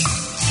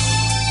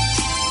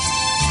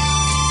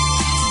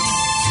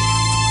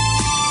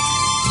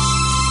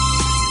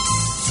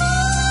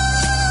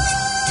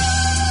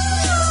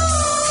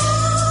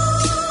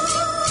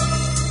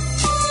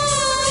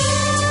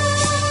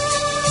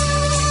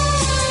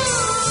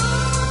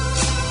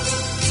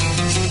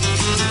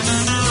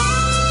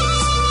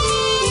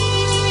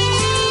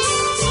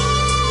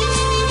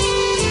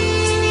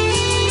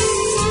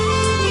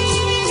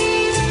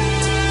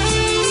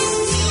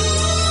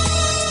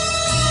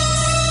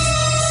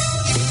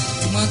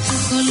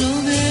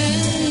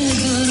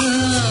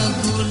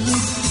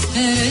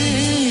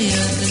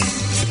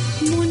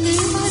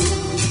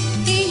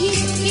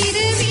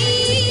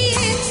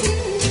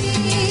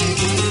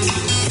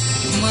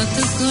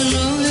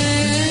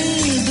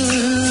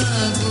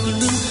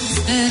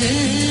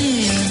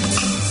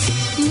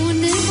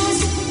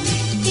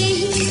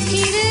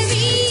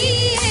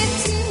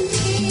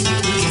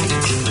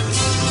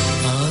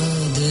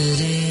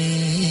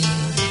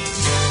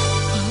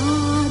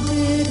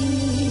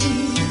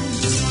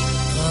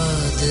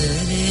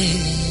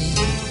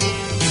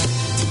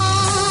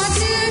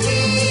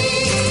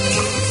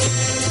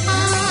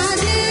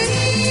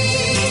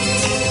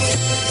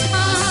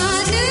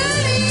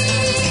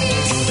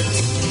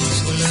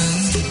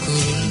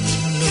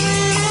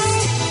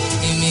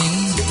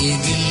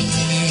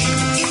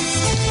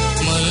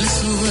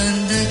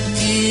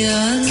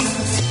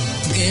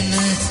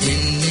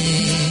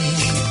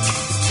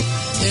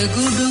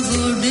ගොඩ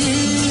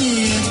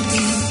ගොඩේ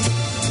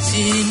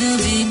සීන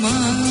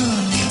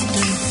විමානෙට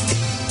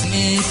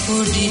මේ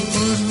පොඩි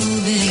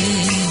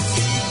ඔරුවේ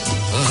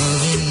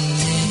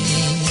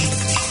පාවෙන්නේ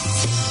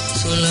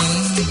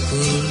සුළං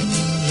කුල්ලෝ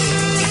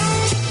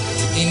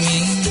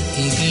ඉමින්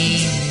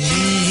ඉගිල්ලේ.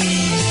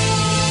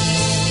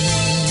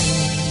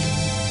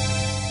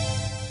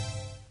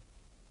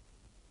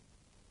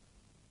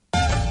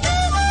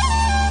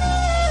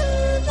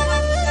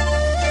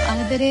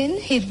 ආදරෙන්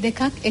හිත්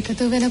දෙකක්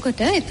එකතු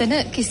වෙනකොට එතන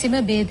කිසිම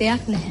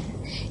ભેදයක් නැහැ.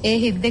 ඒ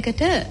හිත්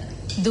දෙකට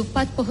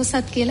දුප්පත්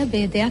පොහොසත් කියලා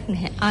ભેදයක්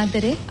නැහැ.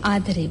 ආදරේ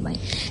ආදරෙමයි.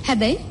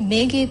 හැබැයි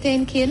මේ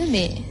ගීතයෙන් කියන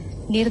මේ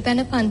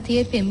නිර්ධන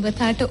පන්තියේ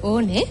පෙම්වතාට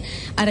ඕනේ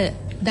අර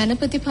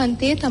ධනපති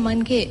පන්තියේ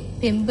Tamanගේ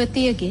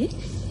පෙම්වතියගේ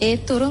ඒ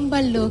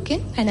තොරම්බල්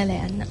ලෝකෙන්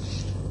පැනලා යන්න.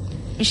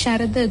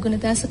 විශාරද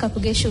ගුණදාස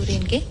කපුගේ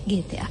ශූරීන්ගේ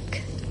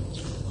ගීතයක්.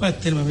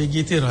 ඇත්තටම මේ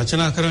ගීතය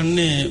රචනා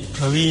කරන්නේ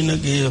ප්‍රවීණ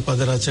ගේය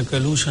පද රචක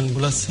ලූෂන්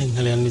බුලත්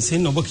සිංහලයන්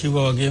විසින්. ඔබ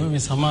කිව්වා වගේම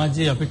මේ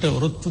සමාජයේ අපිට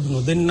ඔරොත්තු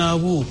නොදෙන්නා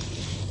වූ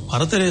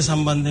පරතරය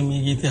සම්බන්ධයෙන්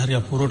මේ ගීතය හරි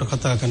අපූර්වට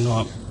කතා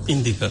කරනවා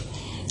ඉන්දික.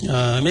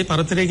 මේ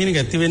පරතරය කියන එක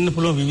ඇති වෙන්න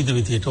පුළුවන් විවිධ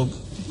විදිහට.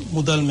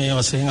 මුදල් මේ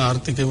වශයෙන්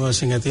ආර්ථික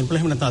වශයෙන් ඇති වෙන්න පුළුවන්.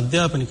 එහෙම නැත්නම්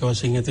අධ්‍යාපනික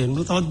වශයෙන් ඇති වෙන්න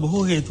පුළුවන්. තවත්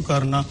බොහෝ හේතු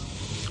කාරණා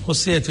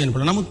ඔස්සේ ඇති වෙන්න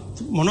පුළුවන්. නමුත්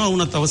මොනවා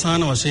වුණත්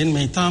අවසාන වශයෙන්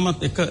මේ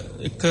ඊටමත්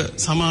එක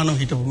සමානව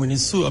හිටපු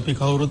මිනිස්සු අපි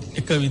කවුරුත්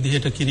එක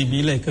විදිහට කිරි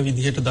බීලා එක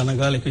විදිහට දන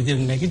ගාලා එක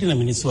විදිහට නැගිටින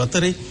මිනිස්සු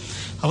අතරේ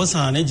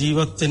අවසානයේ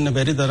ජීවත් වෙන්න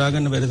බැරි දරා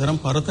ගන්න බැරි තරම්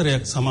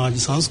පරතරයක් සමාජ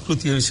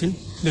සංස්කෘතිය විසින්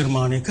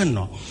නිර්මාණය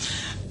කරනවා.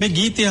 මේ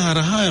ගීතය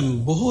හරහා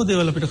බොහෝ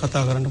දේවල් අපිට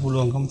කතා කරන්න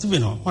පුළුවන්කම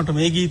තිබෙනවා. මට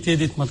මේ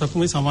ගීතයේදීත් මතක්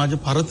මේ සමාජ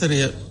පරතරය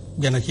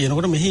ගැන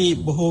කියනකොට මෙහි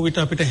බොහෝ විට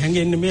අපිට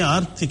හැඟෙන්නේ මේ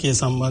ආර්ථිකය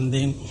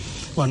සම්බන්ධයෙන්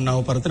වන්නව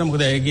පරතරය.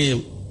 මොකද ඇයගේ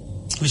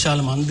විශාල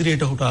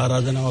මන්දිරයට හුට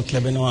ආරාධනාවක්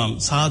ලැබෙනවා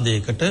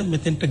සාදයකට.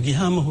 මෙතෙන්ට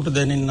ගියාම හුට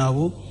දැනෙන්නා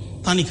වූ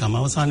තනිකම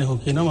අවසානයේ හො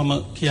කියනවා මම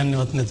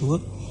කියන්නේවත් නැතුව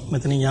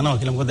මෙතනින් යනවා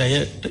කියලා. මොකද ඇය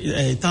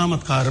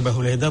ඊටමත්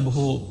කාර්යබහුලයිද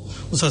බොහෝ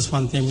උසස්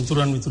පන්තියේ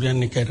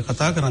මිතුරන් එක්ක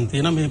කතා කරන්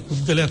තියෙනවා. මේ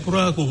පුද්ගලයා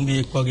කුරා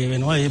කුඹියෙක් වගේ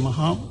වෙනවා මේ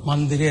මහා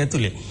මන්දිරය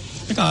ඇතුලේ.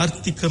 ඒක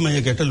ආර්ථිකමය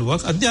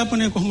ගැටලුවක්.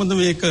 අධ්‍යාපනය කොහොමද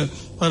මේක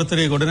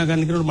පරතරය ගොඩනගන්නේ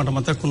කියනකොට මට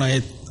මතක් වුණා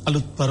ඒ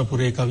අලුත්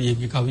පරපුරේ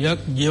කවියෙක්ගේ කවියක්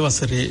ගිය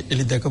වසරේ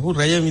එළි දැකපු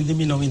රැය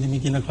විඳිමි නොවිඳිමි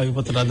කියන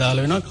කවිපතට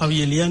අදාළ වෙනවා.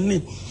 කවිය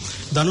ලියන්නේ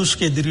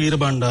ධනුෂ්ගේ දිරිවීර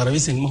බණ්ඩාර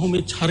විසින්. මොහොම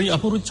හරි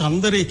අපුරු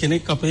චන්දරේ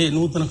කෙනෙක් අපේ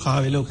නූතන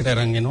කාව්‍ය ලෝකයට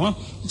අරන් එනවා.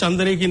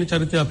 චන්දරේ කියන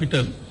චරිතය අපිට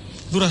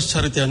දුරස්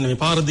චරිතයක් නෙවෙයි.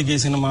 පාරදිගේ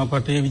සිනමා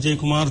පටයේ විජේ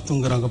කුමාර්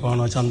තුංග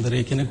රංගපානවා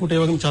චන්දරේ කෙනෙකුට. ඒ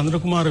වගේම චන්ද්‍ර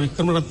කුමාර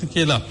වික්‍රමරත්න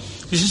කියලා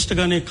විශිෂ්ට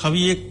ගානේ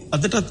කවියෙක්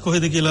අදටත්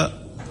කොහෙද කියලා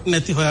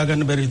නැති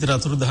හොයාගන්න බැරි විදිහට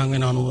අතුරුදහන්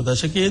වෙන 90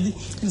 දශකයේදී.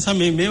 ඒ නිසා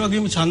මේ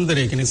වගේම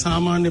චන්දරේ කෙනෙක්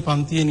සාමාන්‍ය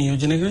පන්තියේ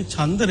නියෝජනය කරන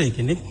චන්දරේ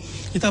කෙනෙක්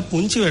ඉතින්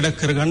පුංචි වැඩක්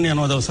කරගන්න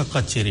යනවා දවසක්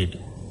කච්චේරියට.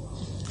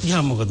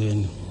 ගියාම මොකද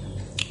වෙන්නේ?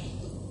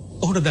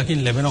 ඔහුට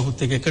දකින්න ලැබෙන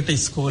ඔහුත් එකට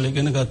ඉස්කෝලේ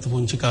ඉගෙන ගත්ත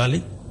පුංචි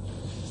කාලේ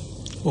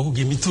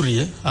ඔහුගේ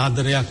මිතුරිය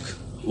ආදරයක්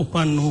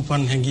උපන්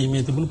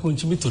හැඟීමේ තිබුණු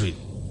පුංචි මිතුරිය.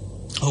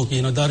 ඔහු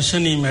කියන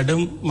දර්ශනී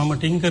මැඩම් මම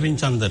ටින්කරින්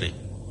චන්දරේ.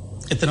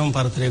 එතරම්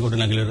පරතරය ගොඩ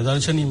නැගිලා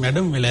දර්ශනී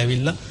මැඩම් වෙලා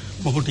ඇවිල්ලා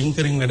මොහු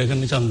ටින්කරින් වැඩ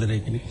කරන චන්දරේ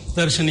කෙනෙක්.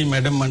 දර්ශනී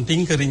මැඩම් මන්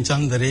ටින්කරින්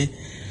චන්දරේ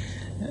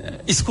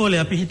ඉස්කෝලේ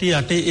අපි හිටියේ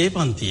අටේ ඒ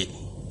පන්තියේ.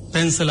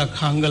 පෙන්සලක්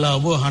හංගලා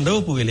ඔබ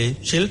හඬවපු වෙලේ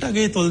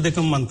ෂෙල්ටගේ තොල්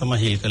දෙකම මන් තමයි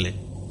හිල් කළේ.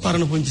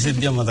 පරණ පුංචි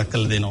සිද්ධියක් මතක්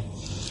කරලා දෙනවා.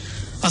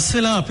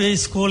 පස්වෙලා අපේ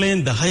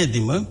ඉස්කෝලේන් 10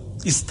 දිම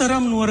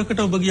ඉස්තරම් නුවරකට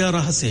ඔබ ගියා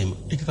රහසේම.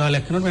 ටික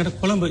කාලයක් යනකොට මට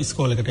කොළඹ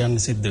ඉස්කෝලේකට යන්න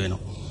සිද්ධ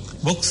වෙනවා.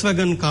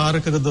 Volkswagen කාර්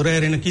එකක දොර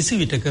ඇරෙන කිසි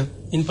විටක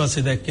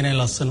ඉන්පස්සේ දැක්කේ නැහැ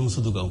ලස්සනම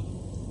සුදු ගවුම්.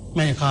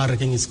 මම කාර්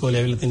එකෙන් ඉස්කෝලේ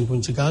ඇවිල්ලා තියෙන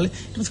පුංචි කාලේ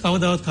ඊට පස්සේ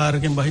කවදාවත් කාර්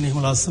එකෙන් බහින එහෙම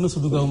ලස්සන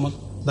සුදු ගවුමක්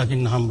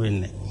දකින්න හම්බ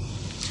වෙන්නේ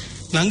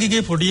නැහැ.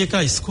 නංගිගේ පොඩි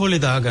එකා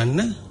ඉස්කෝලේ දාගන්න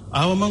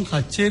ආව මං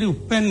කච්චේරි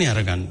උප්පැන්නේ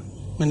අරගන්න.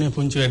 මම මේ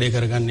පුංචි වැඩේ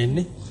කරගන්න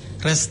ඉන්නේ.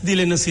 රැස්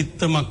දිලෙන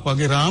සිත්තමක්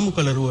වගේ රාමු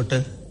කලරුවට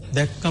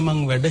දැක්කමං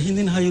වැඩ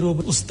හිඳින හයිරෝබ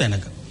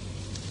උස්තැනක.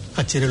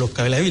 කච්චේරි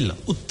ලොක්කා වෙලා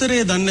ඇවිල්ලා.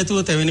 උත්තරේ දන්නේ නැතුව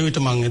තැවෙන විට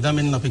මං එදා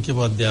මෙන්න අපි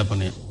කියපු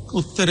අධ්‍යාපනය.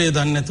 උත්තරේ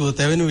දන්නේ නැතුව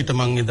තැවෙන විට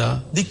මං එදා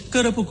දික්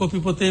කරපු කොපි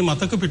පොතේ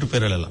මතක පිටු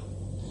පෙරලලා.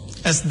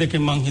 ඇස්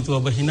දෙකෙන් මං හිතුවා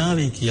ඔබ hina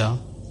වෙයි කියා.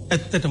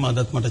 ඇත්තටම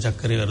අදත් මට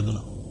චක්කරේ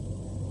වැරදුනා.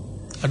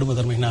 අඩුම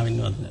තරම hina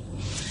වෙන්නවත් නැහැ.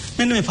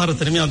 මෙන්න මේ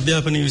පරතරය මේ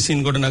අධ්‍යාපනයේ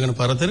විසින් ගොඩනගන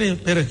පරතරය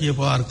පෙර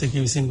කියපු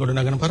ආර්ථිකයේ විසින්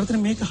ගොඩනගන පරතරය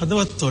මේක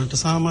හදවත්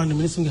වලට සාමාන්‍ය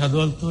මිනිසුන්ගේ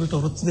හදවත් වලට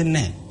ඔරොත්තු දෙන්නේ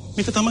නැහැ.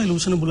 මේක තමයි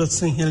ලූෂණ බුලත්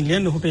සිංහල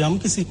ලියන්නේ ඔහුට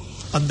යම්කිසි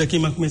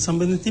අත්දැකීමක් මේ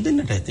සම්බන්ධයෙන්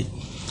තිබෙන්නට ඇති.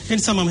 ඒ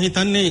නිසා මම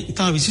හිතන්නේ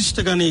ඉතා විශිෂ්ට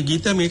ගණයේ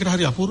ගීතය මේකට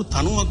හරි අපූර්ව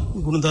තනුවක්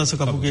ගුණදාස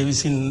කපුගේ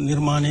විසින්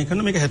නිර්මාණය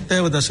කරන මේක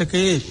 70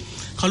 දශකයේ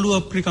කළු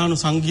අප්‍රිකානු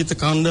සංගීත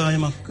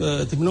කණ්ඩායමක්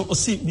තිබුණ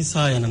ඔසි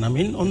විසායන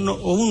නමින් ඔන්න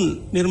ඔවුන්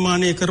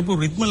නිර්මාණය කරපු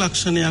රිද්ම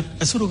ලක්ෂණයක්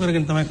ඇසුරු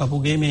කරගෙන තමයි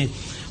කපුගේ මේ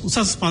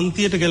උසස්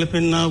පන්තියට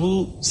ගැලපෙන්නා වූ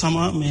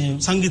මේ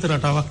සංගීත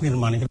රටාවක්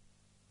නිර්මාණය කරන්නේ.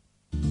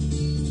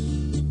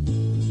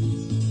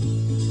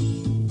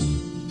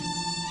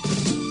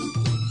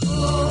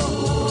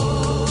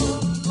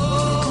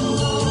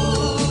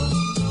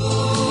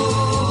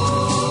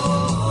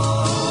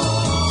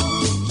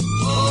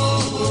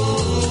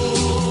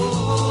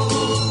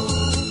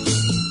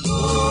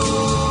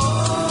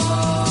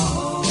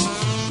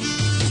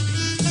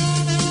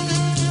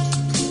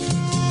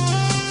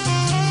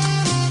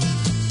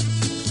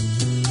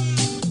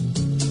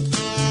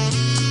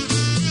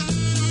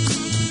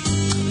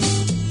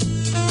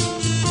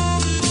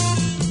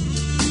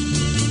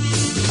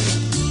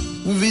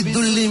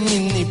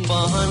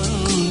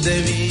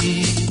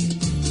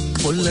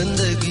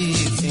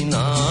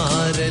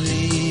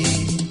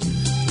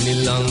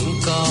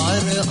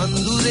 ලංකාර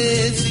අඳුරේ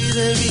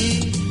සිරවි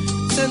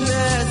සඳ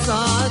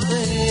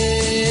සාදරේ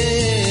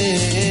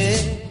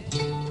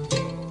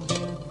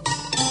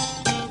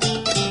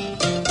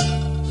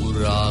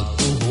පුරා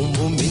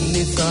කුහුඹු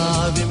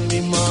මිනිසා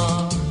වෙමිමා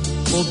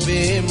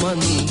ඔබේ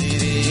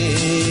මන්දිරේ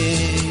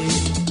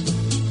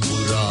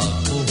පුරා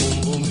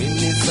කුහුඹු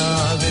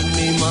මිනිසා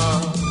වෙමිමා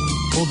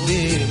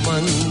ඔබේ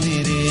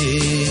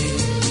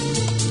මන්දිරේ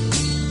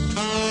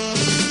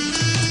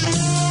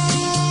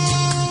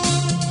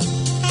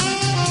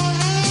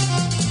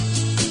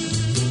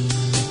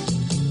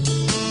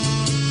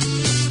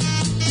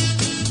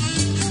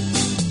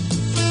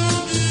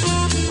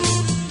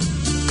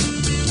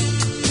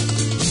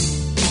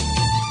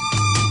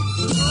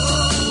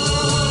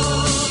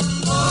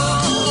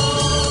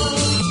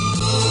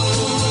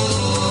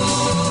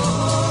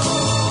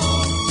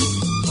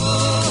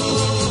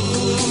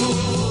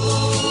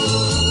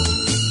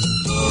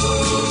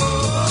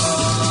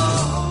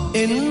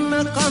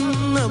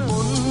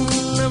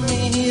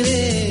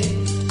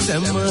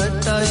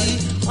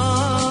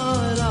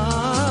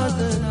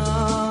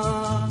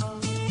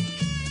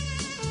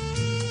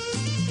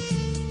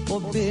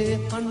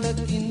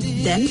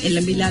දැන්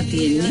එළඹිලා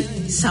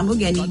තියෙන්නේ සමු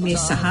ගැනීමේ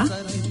සහ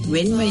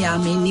වෙන්ව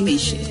යාමේ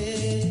නිමේෂය.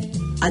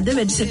 අද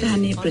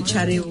වැඩසටහනේ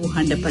ප්‍රචාරය වූ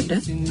හඬපට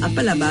අප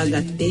ලබා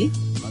ගත්තේ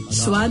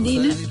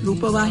ස්වාධීන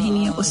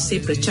රූපවාහිනිය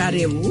ඔස්සේ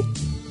ප්‍රචාරය වූ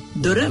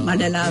දොර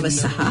මඩලාව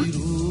සහ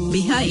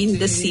Behind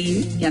the Scene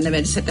යන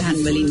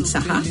වැඩසටහන් වලින්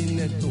සහ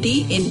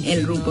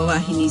TNL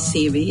රූපවාහිනී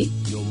සේවයේ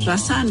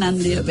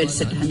රසානන්දය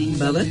වැඩසටහනින්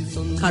බව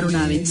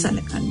කරුණාවෙන්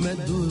සලකන්න.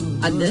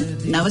 අද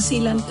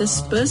නවසීලන්ත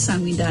ස්පර්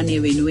සංවිධානය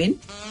වෙනුවෙන්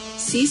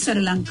Sri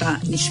Lanka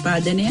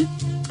නිෂ්පාදනය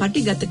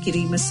පටිගත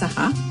කිරීම සහ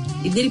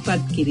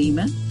ඉදිරිපත් කිරීම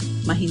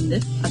මහින්ද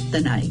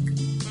අත්තනායක.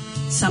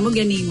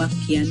 සමුගැනීමක්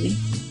කියන්නේ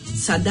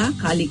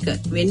සදාකාලික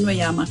වෙන්ව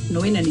යාමක්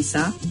නොවන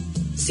නිසා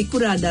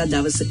සිකුරාදා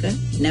දවසක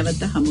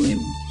නැවත හමු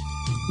වෙමු.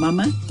 මම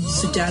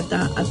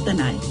සුජාතා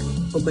අත්තනායක.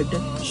 ඔබට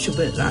සුබ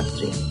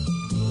රාත්‍රියක්.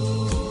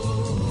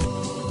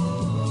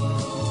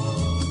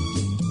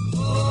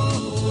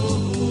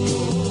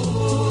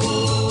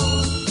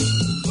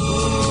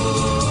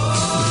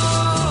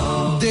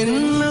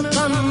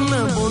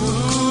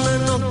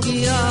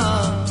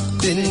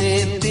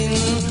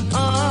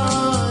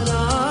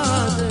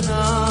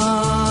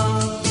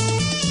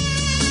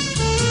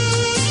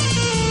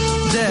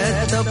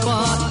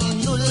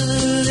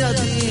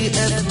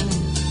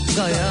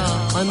 गया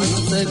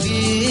अंत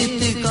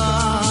गीतिका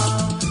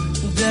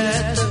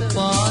जैत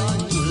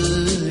पायुल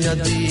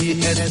यदि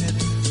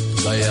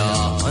गया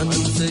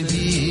अंत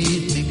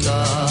गीतिका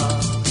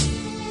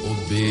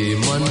उबे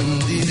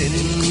मंदिरन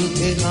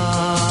एहा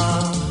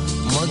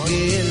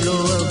मगे लो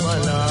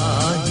बला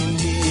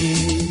Hindi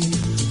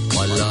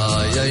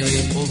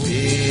मलायई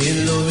ube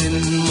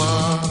लोविन्मा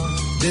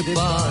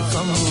देपा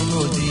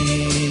समुनोदी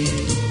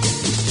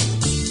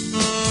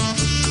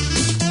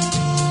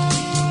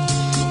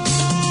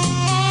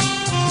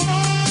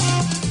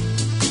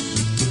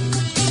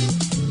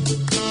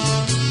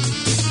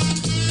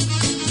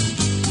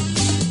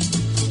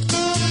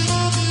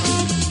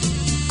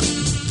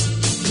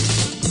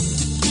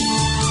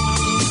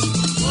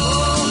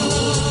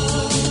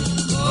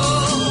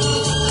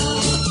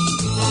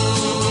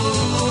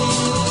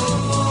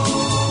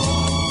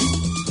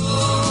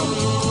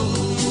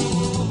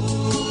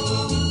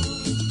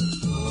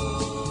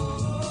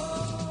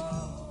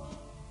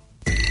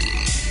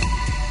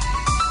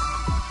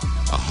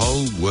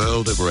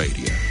World of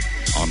radio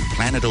on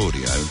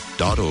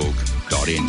planetaudio.org.nz.